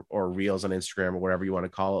TikTok or reels on Instagram or whatever you want to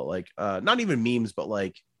call it, like not even memes, but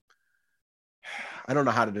like I don't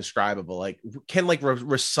know how to describe it, but like can like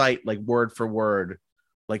recite like word for word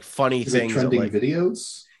like funny things, trending like,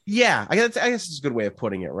 videos. Yeah, I guess it's a good way of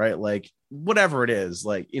putting it, right? Like whatever it is,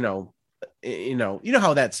 like you know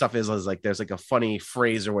how that stuff is like there's like a funny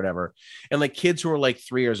phrase or whatever, and like kids who are like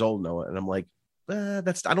 3 years old know it, and I'm like, I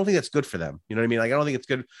don't think that's good for them. You know what I mean? Like I don't think it's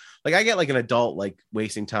good. Like I get like an adult like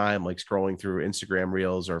wasting time like scrolling through Instagram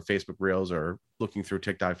reels or Facebook reels or looking through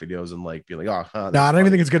TikTok videos and like being like, oh, no, I don't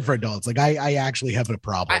even think it's good for adults. Like I actually have a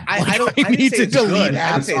problem. I don't I need to delete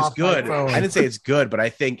I didn't say it's good. I didn't say it's good, but I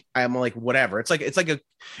think I'm like whatever. It's like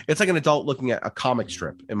an adult looking at a comic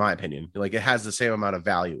strip, in my opinion. Like it has the same amount of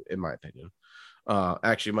value, in my opinion.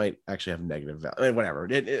 Actually might actually have negative value. I mean, whatever.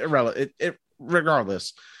 It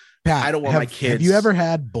regardless. Pat, I don't want my kids. Have you ever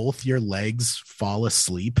had both your legs fall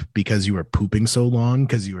asleep because you were pooping so long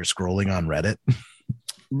because you were scrolling on Reddit?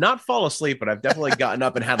 Not fall asleep, but I've definitely gotten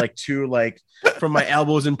up and had like two like from my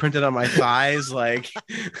elbows imprinted on my thighs, like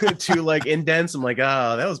two like indents. I'm like,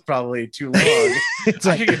 oh, that was probably too long. It's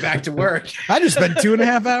I should get back to work. I just spent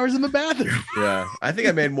 2.5 hours in the bathroom. Yeah, I think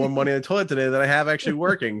I made more money in the toilet today than I have actually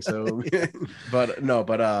working. So,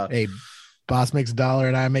 hey. Boss makes $1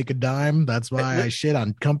 and I make a dime. That's why I shit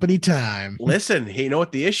on company time. Listen, you know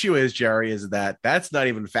what the issue is, Jerry, is that's not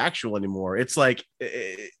even factual anymore. It's like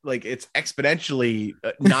it's exponentially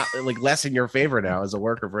not like less in your favor now as a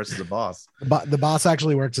worker versus a boss. The boss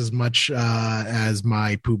actually works as much as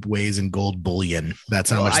my poop weighs in gold bullion. That's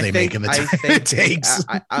how much they make in the time it takes.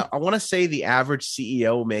 I want to say the average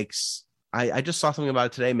CEO makes. I just saw something about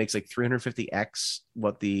it today. Makes like 350x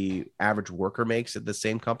what the average worker makes at the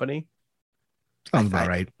same company. Sounds about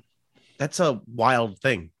right. That's a wild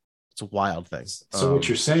thing. It's a wild thing. So what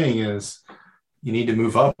you're saying is you need to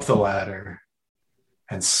move up the ladder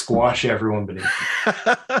and squash everyone beneath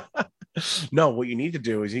you. No, what you need to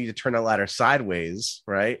do is you need to turn that ladder sideways,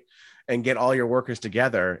 right? And get all your workers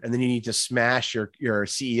together. And then you need to smash your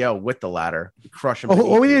CEO with the ladder, crush him.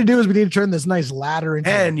 What we need to do is we need to turn this nice ladder into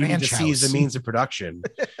and you need to seize the means of production.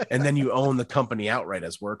 And then you own the company outright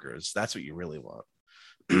as workers. That's what you really want.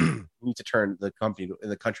 We need to turn the country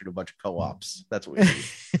to a bunch of co-ops. That's what we need.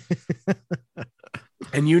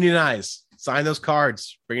 And unionize, sign those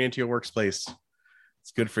cards, bring it into your workplace.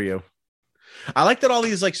 It's good for you. I like that all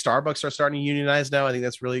these like Starbucks are starting to unionize now. I think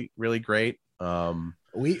that's really, really great. I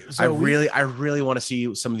really want to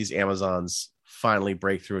see some of these Amazons finally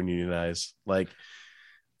break through and unionize. Like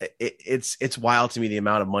it's wild to me the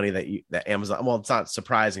amount of money that Amazon, well, it's not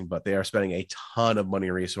surprising, but they are spending a ton of money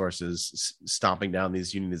and resources stomping down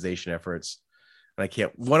these unionization efforts. And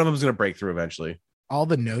one of them is going to break through eventually. All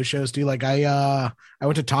the no-shows, dude. Like I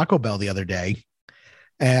went to Taco Bell the other day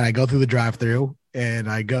and I go through the drive-through and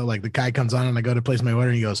I go, like the guy comes on and I go to place my order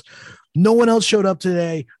and he goes, no one else showed up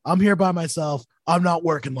today. I'm here by myself. I'm not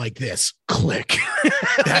working like this. Click.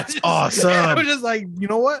 That's awesome. I was just like, you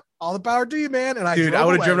know what? All the power to you, man. And I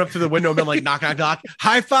would have driven up to the window and been like, knock, knock, knock.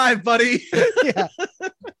 High five, buddy. Yeah.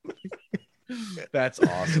 That's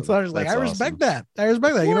awesome. So I was like, I respect that. I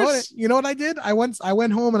respect that. You know what I did? I went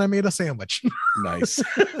home and I made a sandwich. Nice.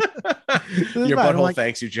 Your butthole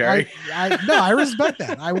thanks you, Jerry. I respect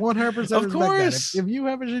that. I 100% respect course. that. If you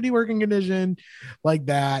have a shitty working condition like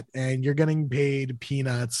that and you're getting paid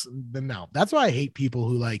peanuts, then no. That's why I hate people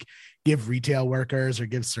who like give retail workers or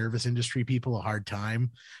give service industry people a hard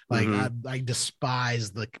time. Like I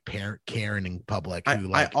despise the Karening public.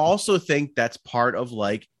 I also think that's part of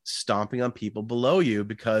like stomping on people below you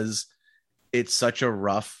because it's such a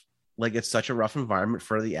rough environment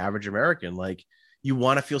for the average American. Like you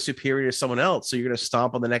want to feel superior to someone else, so you're going to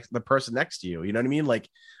stomp on the person next to you. You know what I mean? Like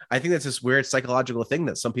I think that's this weird psychological thing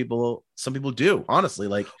that some people do, honestly.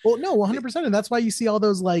 Like, well, no, 100%. And that's why you see all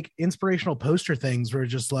those like inspirational poster things where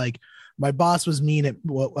just like my boss was mean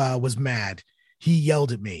was mad. He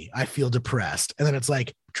yelled at me. I feel depressed. And then it's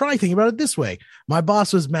like, try thinking about it this way. My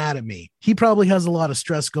boss was mad at me. He probably has a lot of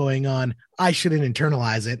stress going on. I shouldn't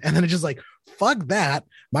internalize it. And then it's just like, fuck that.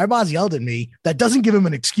 My boss yelled at me. That doesn't give him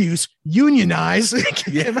an excuse. Unionize.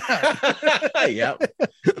 Yep.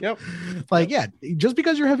 Like, yeah, just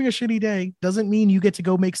because you're having a shitty day doesn't mean you get to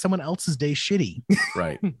go make someone else's day shitty.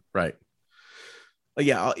 Right.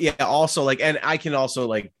 Yeah. Also, like, and I can also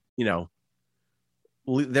like,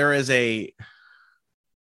 there is a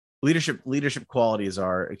leadership qualities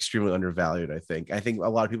are extremely undervalued. I think a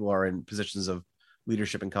lot of people are in positions of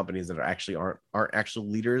leadership in companies that aren't actual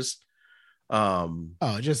leaders.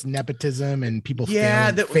 Just nepotism and people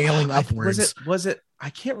failing upwards. Was it I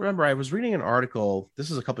can't remember. I was reading an article. This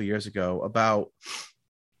is a couple years ago about.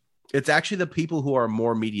 It's actually the people who are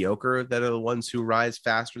more mediocre that are the ones who rise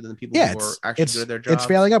faster than the people who are actually good at their jobs. It's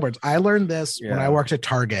failing upwards. I learned this when I worked at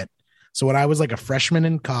Target. So when I was like a freshman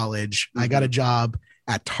in college, I got a job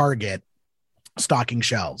at Target stocking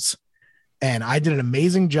shelves. And I did an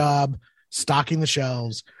amazing job stocking the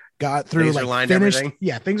shelves. Got through finished. Everything.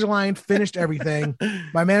 Yeah, things are lined, finished everything.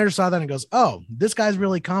 My manager saw that and goes, "Oh, this guy's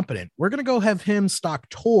really competent. We're gonna go have him stock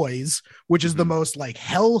toys, which is the most like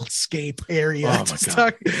hellscape area. Oh my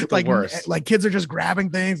God. Like worst. Like kids are just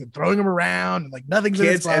grabbing things and throwing them around, and like nothing's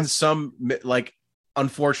kids in and some like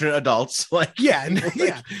unfortunate adults. Like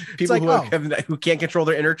people who can't control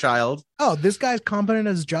their inner child. Oh, this guy's competent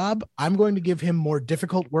at his job. I'm going to give him more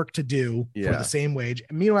difficult work to do for the same wage.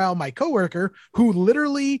 And meanwhile, my coworker, who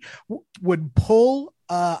literally would pull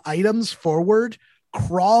items forward,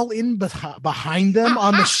 crawl in behind them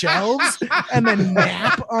on the shelves, and then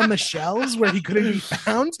nap on the shelves where he couldn't be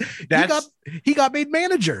found. He got made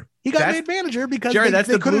manager. He got made manager because Jerry,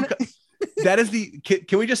 they couldn't. That is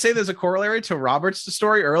can we just say there's a corollary to Robert's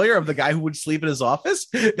story earlier of the guy who would sleep in his office?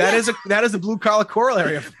 That is a blue collar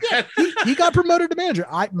corollary of that. He got promoted to manager.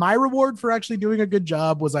 My reward for actually doing a good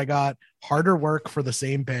job was I got harder work for the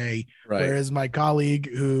same pay. Right. Whereas my colleague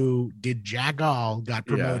who did jack all got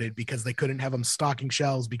promoted because they couldn't have him stocking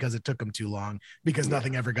shelves because it took them too long because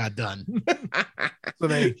nothing ever got done. So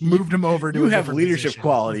they moved him over to you have leadership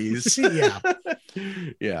qualities. Yeah.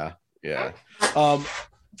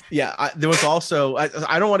 There was also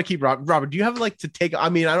I don't want to keep Robert. Do you have like to take? I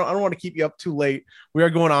mean, I don't want to keep you up too late. We are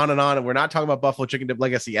going on, and we're not talking about Buffalo Chicken Dip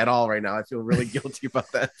Legacy at all right now. I feel really guilty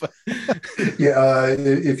about that. But.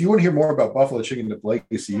 If you want to hear more about Buffalo Chicken Dip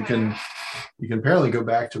Legacy, you can apparently go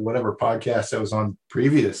back to whatever podcast I was on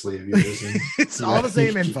previously. If you it's all the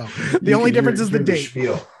same info. The only difference is the date.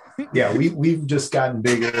 Yeah, we've just gotten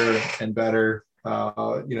bigger and better.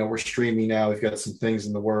 We're streaming now. We've got some things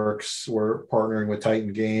in the works. We're partnering with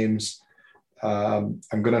Titan Games. I'm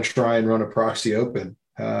going to try and run a proxy open.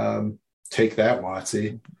 Take that,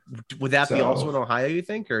 Watsy. Would that be also in Ohio, you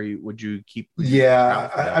think, or would you keep? Yeah,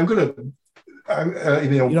 I'm going to.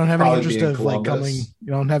 You don't have any interest of like coming. You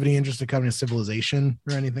don't have any interest of coming to Civilization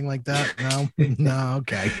or anything like that. No.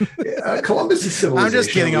 Okay. Columbus is civilization. I'm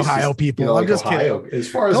just kidding, Ohio people. I'm just Ohio, kidding. As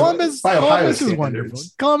far as Columbus is wonderful.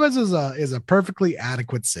 Columbus is a perfectly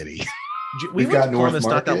adequate city. We've got Columbus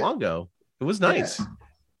not that long ago. It was nice.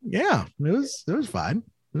 Yeah, it was fine.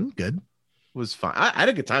 It was good. It was fine. I had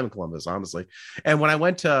a good time in Columbus, honestly. And when I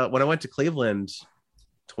went to Cleveland,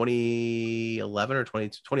 2011 or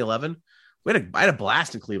 2011. I had a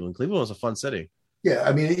blast in Cleveland. Cleveland was a fun city. Yeah,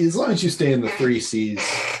 I mean, as long as you stay in the 3 C's,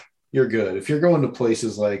 you're good. If you're going to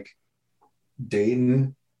places like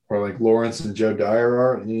Dayton or like Lawrence and Joe Dyer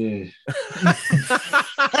are, oh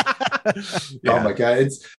my God.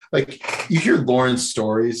 It's like you hear Lawrence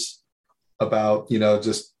stories about,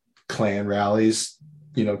 just Klan rallies,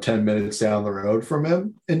 10 minutes down the road from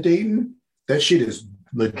him in Dayton. That shit is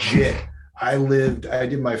legit. I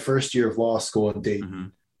did my first year of law school in Dayton. Mm-hmm.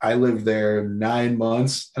 I lived there 9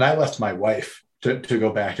 months and I left my wife to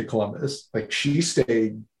go back to Columbus. Like she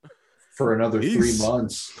stayed for another 3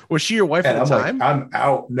 months. Was she your wife at the time? Like, I'm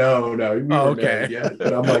out. No. Okay. Yeah.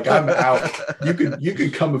 But I'm like, I'm out. You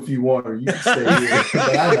could come if you want, or you can stay here.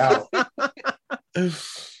 But I'm out.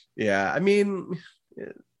 Yeah. I mean,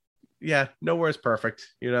 nowhere's perfect,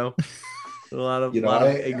 A lot of,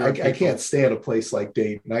 I can't stand a place like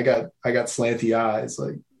Dayton. I got slanty eyes.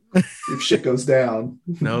 Like, if shit goes down,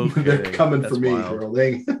 they're coming for me, girl.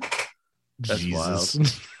 That's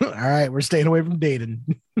Jesus. Wild. All right, we're staying away from Dayton.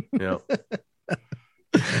 Yeah.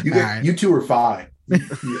 You two are fine.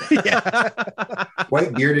 Yeah.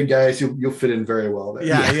 White bearded guys, you'll fit in very well there.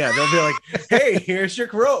 Yeah. They'll be like, "Hey, here's your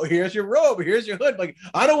robe. Here's your robe. Here's your hood." Like,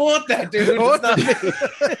 I don't want that, dude. It's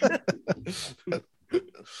not me.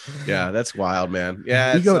 Yeah, that's wild, man.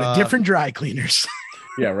 Yeah, you go to different dry cleaners.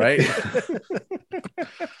 Yeah, right.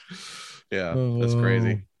 Yeah, that's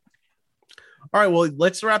crazy. All right, well,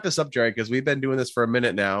 let's wrap this up, Jerry, because we've been doing this for a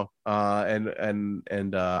minute now. And I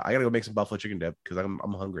gotta go make some buffalo chicken dip because I'm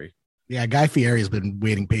hungry. Yeah, Guy Fieri has been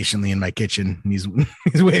waiting patiently in my kitchen. He's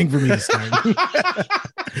waiting for me to start.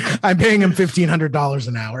 I'm paying him $1,500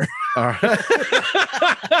 an hour. All right.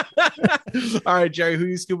 All right, Jerry, who are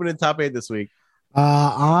you scooping in top 8 this week?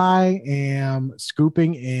 I am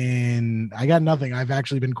scooping in. I got nothing. I've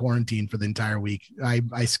actually been quarantined for the entire week.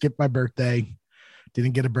 I skipped my birthday,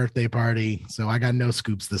 didn't get a birthday party, so I got no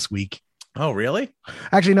scoops this week. Oh, really?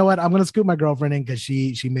 Actually, you know what? I'm gonna scoop my girlfriend in because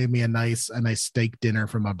she made me a nice steak dinner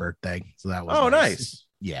for my birthday. So that was nice.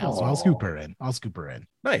 Yeah, so I'll scoop her in.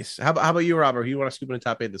 Nice. How about you, Robert? Who you want to scoop in the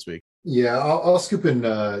top 8 this week? Yeah, I'll scoop in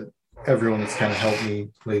everyone that's kind of helped me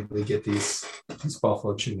lately get these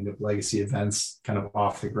Buffalo Chewing Dip Legacy events kind of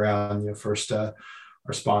off the ground. First our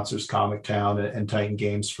sponsors, Comic Town and Titan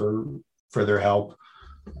Games for their help.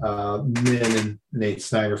 Min and Nate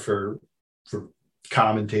Snyder for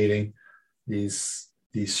commentating these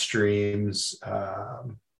streams.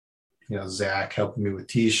 Zach helping me with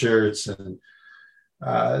t-shirts, and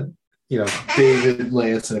David,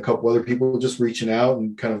 Lance, and a couple other people just reaching out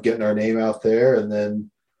and kind of getting our name out there. And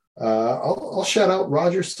then I'll shout out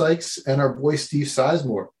Roger Sykes and our boy Steve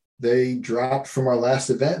Sizemore. They dropped from our last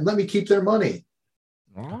event and let me keep their money.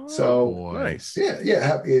 Oh, so nice. Yeah,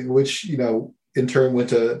 happy, which in turn went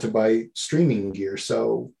to buy streaming gear.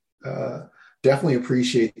 So definitely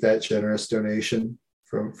appreciate that generous donation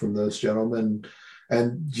from those gentlemen,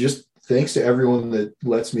 and just thanks to everyone that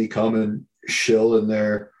lets me come and shill in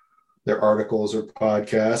their articles or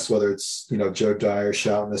podcasts, whether it's Joe Dyer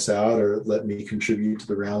shouting us out or let me contribute to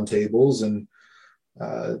the roundtables, and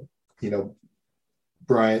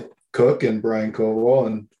Brian Cook and Brian Cowell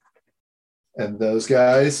and those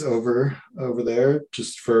guys over there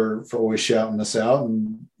just for always shouting us out,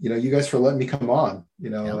 and you guys for letting me come on.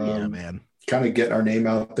 Man, kind of getting our name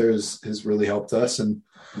out there has really helped us, and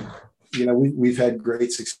we've had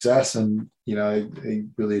great success, and I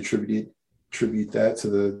really attribute that to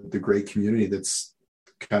the great community that's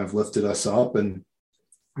kind of lifted us up. And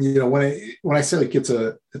when I say like it's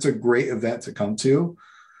a great event to come to,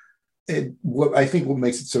 what I think what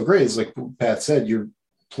makes it so great is, like Pat said, you're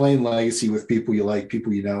playing Legacy with people you like,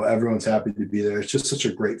 people everyone's happy to be there. It's just such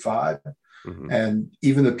a great vibe. Mm-hmm. And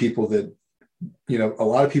even the people that a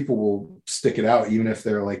lot of people will stick it out even if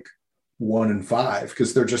they're like 1 and 5,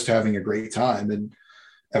 because they're just having a great time and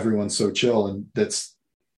everyone's so chill. And that's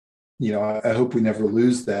I hope we never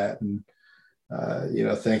lose that. And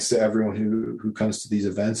thanks to everyone who comes to these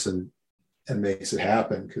events and makes it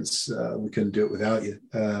happen, because we couldn't do it without you.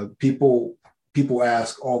 People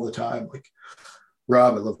ask all the time, like,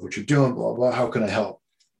 Rob, I love what you're doing, blah, blah. How can I help?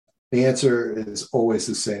 The answer is always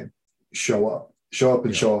the same. Show up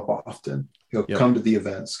and show up often. Come to the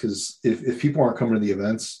events, because if people aren't coming to the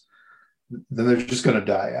events, then they're just going to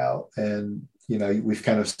die out. And, we've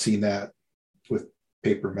kind of seen that with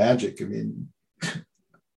Paper Magic. I mean,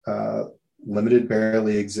 limited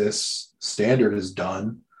barely exists. Standard is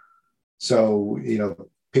done. So,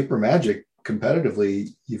 Paper Magic competitively,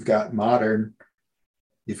 you've got Modern,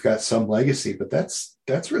 you've got some Legacy, but that's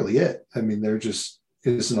really it. I mean, there just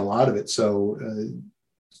isn't a lot of it. So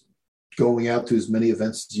going out to as many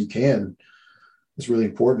events as you can is really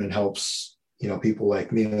important. It helps, people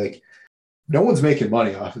like me. Like, no one's making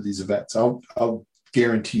money off of these events. I'll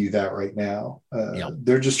guarantee you that right now.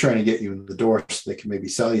 They're just trying to get you in the door so they can maybe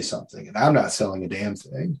sell you something. And I'm not selling a damn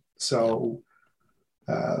thing. So,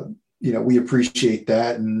 we appreciate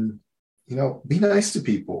that. And, be nice to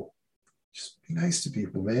people. Just be nice to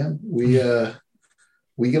people, man. We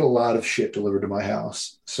get a lot of shit delivered to my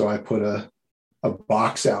house. So I put a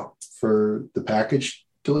box out for the package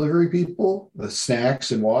delivery people, the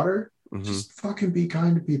snacks and water. Mm-hmm. Just fucking be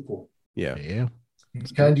kind to people. Yeah.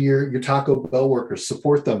 It's kind to your Taco Bell workers.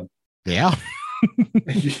 Support them. Yeah.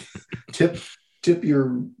 tip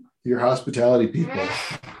your hospitality people.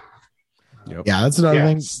 Yep. Yeah, that's another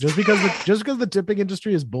thing. Just because the tipping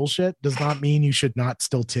industry is bullshit does not mean you should not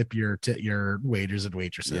still tip your waiters and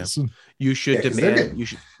waitresses. Yeah. You should demand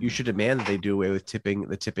you should demand that they do away with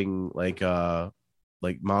the tipping like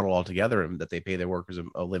model altogether, and that they pay their workers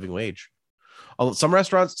a living wage. Some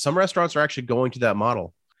restaurants are actually going to that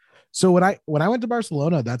model. So when I went to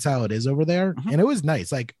Barcelona, that's how it is over there. Mm-hmm. And it was nice.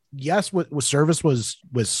 Like, yes, what service was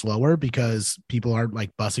slower because people aren't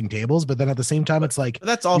like bussing tables, but then at the same time, it's like, but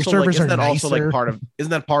that's also your like, servers isn't that are also nicer.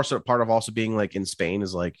 like part of also being like in Spain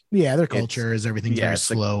is like, yeah, their culture is everything's very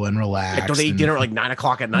slow and relaxed. Like, don't they eat dinner at like 9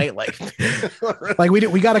 o'clock at night? Like, like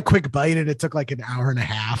we got a quick bite and it took like an hour and a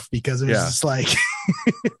half because it was just like,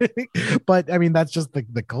 but I mean, that's just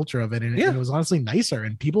the culture of it. And it was honestly nicer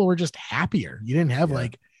and people were just happier. You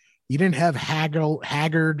didn't have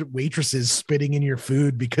haggard waitresses spitting in your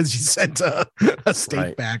food because you sent a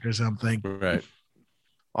steak back or something. Right.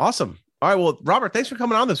 Awesome. All right. Well, Robert, thanks for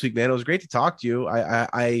coming on this week, man. It was great to talk to you.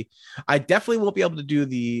 I definitely won't be able to do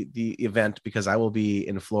the event because I will be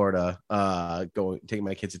in Florida, taking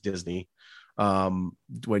my kids to Disney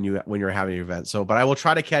when you're having your event. So, but I will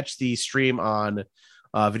try to catch the stream on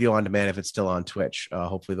video on demand if it's still on Twitch.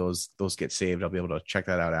 Hopefully those get saved. I'll be able to check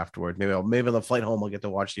that out afterward. Maybe on the flight home I'll get to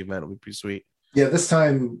watch the event. It'll be pretty sweet. Yeah, this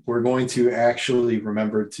time we're going to actually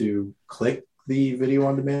remember to click the video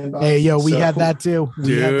on demand box. Hey, yo, we had that too.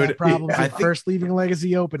 We had Dude, that problem. I I think- first Leaving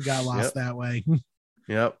Legacy Open got lost that way.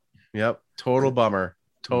 Yep. Total bummer.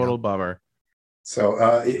 Bummer.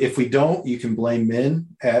 So if we don't, you can blame Min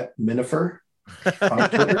at Minifer on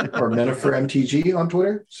Twitter or Minifer MTG on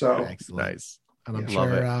Twitter. So excellent. Nice. And I'm Love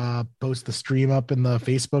sure post the stream up in the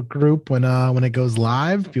Facebook group when it goes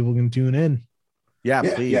live. People can tune in. Yeah,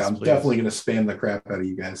 please. I'm definitely going to spam the crap out of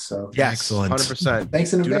you guys. So yes, excellent. 100%.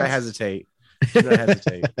 Thanks in Do advance. not hesitate. Do not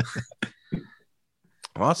hesitate.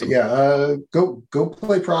 Awesome. Yeah, go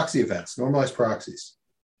play proxy events. Normalize proxies.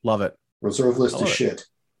 Love it. Reserve list is shit.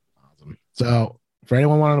 Awesome. So for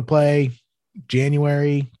anyone wanting to play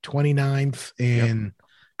January 29th in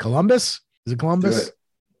Columbus, is it Columbus? Do it.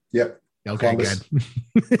 Yep. Okay, Columbus.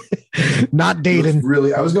 good. Not Dayton.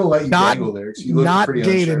 Really, I was going to let you Not- dangle there. 'Cause you look not pretty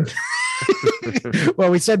Dayton. unsure.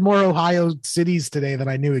 Well, we said more Ohio cities today than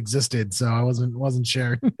I knew existed, so I wasn't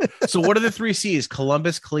sure. So what are the 3 C's?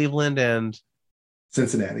 Columbus, Cleveland, and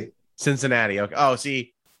Cincinnati. Cincinnati. Okay. Oh,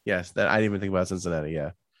 see, yes, that I didn't even think about Cincinnati.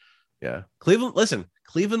 Yeah. Cleveland. Listen,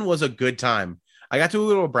 Cleveland was a good time. I got to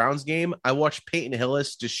go to a Browns game. I watched Peyton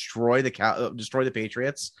Hillis destroy the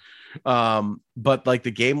Patriots. But like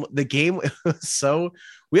the game so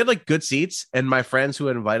we had like good seats, and my friends who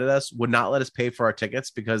had invited us would not let us pay for our tickets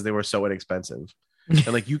because they were so inexpensive. And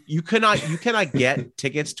like you cannot get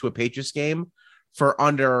tickets to a Patriots game for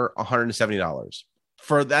under $170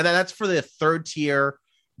 for that. That's for the third tier,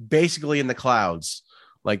 basically in the clouds,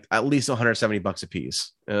 like at least $170 a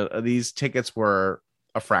piece. These tickets were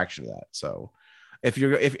a fraction of that. So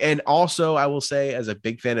and also I will say, as a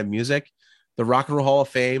big fan of music, the Rock and Roll Hall of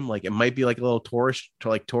Fame, like it might be like a little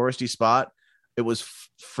touristy spot. It was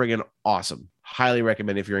friggin' awesome. Highly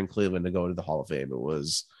recommend if you're in Cleveland to go to the Hall of Fame. It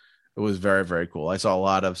was very, very cool. I saw a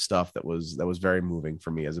lot of stuff that was very moving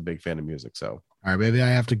for me as a big fan of music. So, all right, maybe I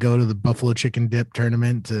have to go to the Buffalo Chicken Dip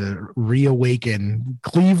tournament to reawaken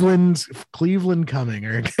Cleveland coming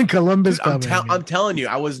or Columbus coming. I'm telling you,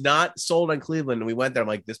 I was not sold on Cleveland, and we went there. I'm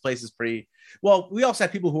like, this place is pretty. Well, we also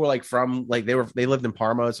had people who were like from like they lived in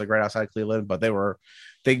Parma, it's like right outside Cleveland, but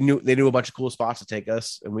they knew a bunch of cool spots to take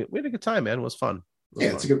us, and we had a good time, man. It was fun.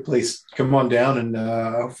 It's a good place. Come on down, and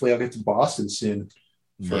hopefully I'll get to Boston soon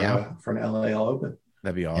for an LAL Open.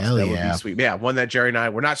 That'd be awesome. That would be sweet. Yeah, one that Jerry and I,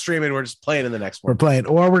 we're not streaming, we're just playing in the next one. We're playing,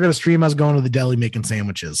 or we're gonna stream us going to the deli making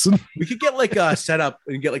sandwiches. We could get like set up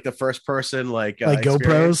and get like the first person like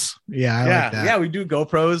GoPros. Yeah, I like that. Yeah, we do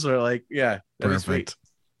GoPros or like that'd be sweet.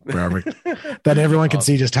 Perfect. Then everyone can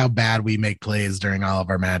see just how bad we make plays during all of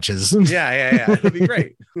our matches. Yeah. It'd be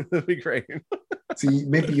great. It'd be great. See,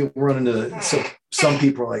 maybe you'll run into some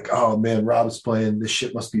people are like, oh man, Rob's playing, this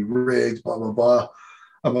shit must be rigged, blah blah blah.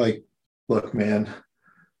 I'm like, look, man,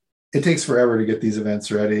 it takes forever to get these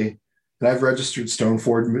events ready. And I've registered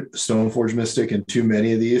Stoneforge Mystic in too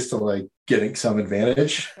many of these to like getting some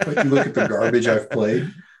advantage. Like you look at the garbage I've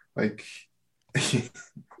played, like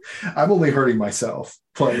I'm only hurting myself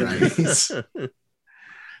playing these.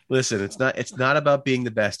 Listen, it's not about being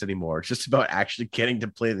the best anymore. It's just about actually getting to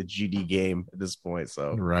play the GD game at this point.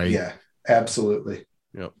 So yeah, absolutely.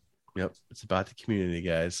 Yep. It's about the community,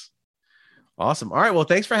 guys. Awesome. All right. Well,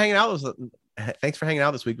 thanks for hanging out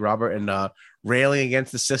this week, Robert, and railing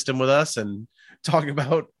against the system with us and talking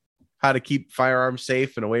about how to keep firearms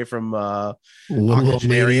safe and away from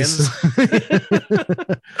octogenarians.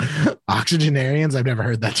 Octogenarians? I've never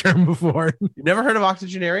heard that term before. You've never heard of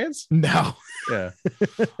octogenarians? No. Yeah.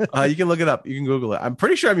 You can look it up. You can Google it. I'm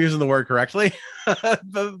pretty sure I'm using the word correctly.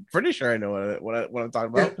 But pretty sure I know what I'm talking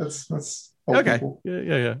about. Yeah, that's okay. People.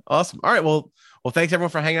 Yeah. Awesome. All right. Well, thanks everyone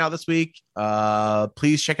for hanging out this week.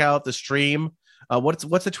 Please check out the stream. What's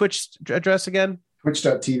the Twitch address again?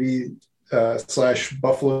 Twitch.tv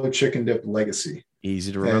 /Buffalo Chicken Dip Legacy.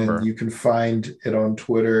 Easy to remember. And you can find it on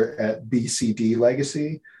Twitter at BCD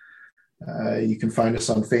Legacy. You can find us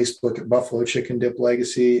on Facebook at Buffalo Chicken Dip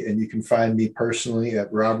Legacy, and you can find me personally at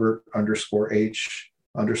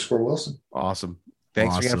Robert_H_Wilson. Awesome.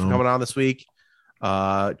 Thanks again for coming on this week.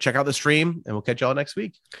 Check out the stream, and we'll catch y'all next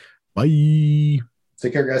week. Bye.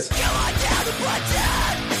 Take care, guys.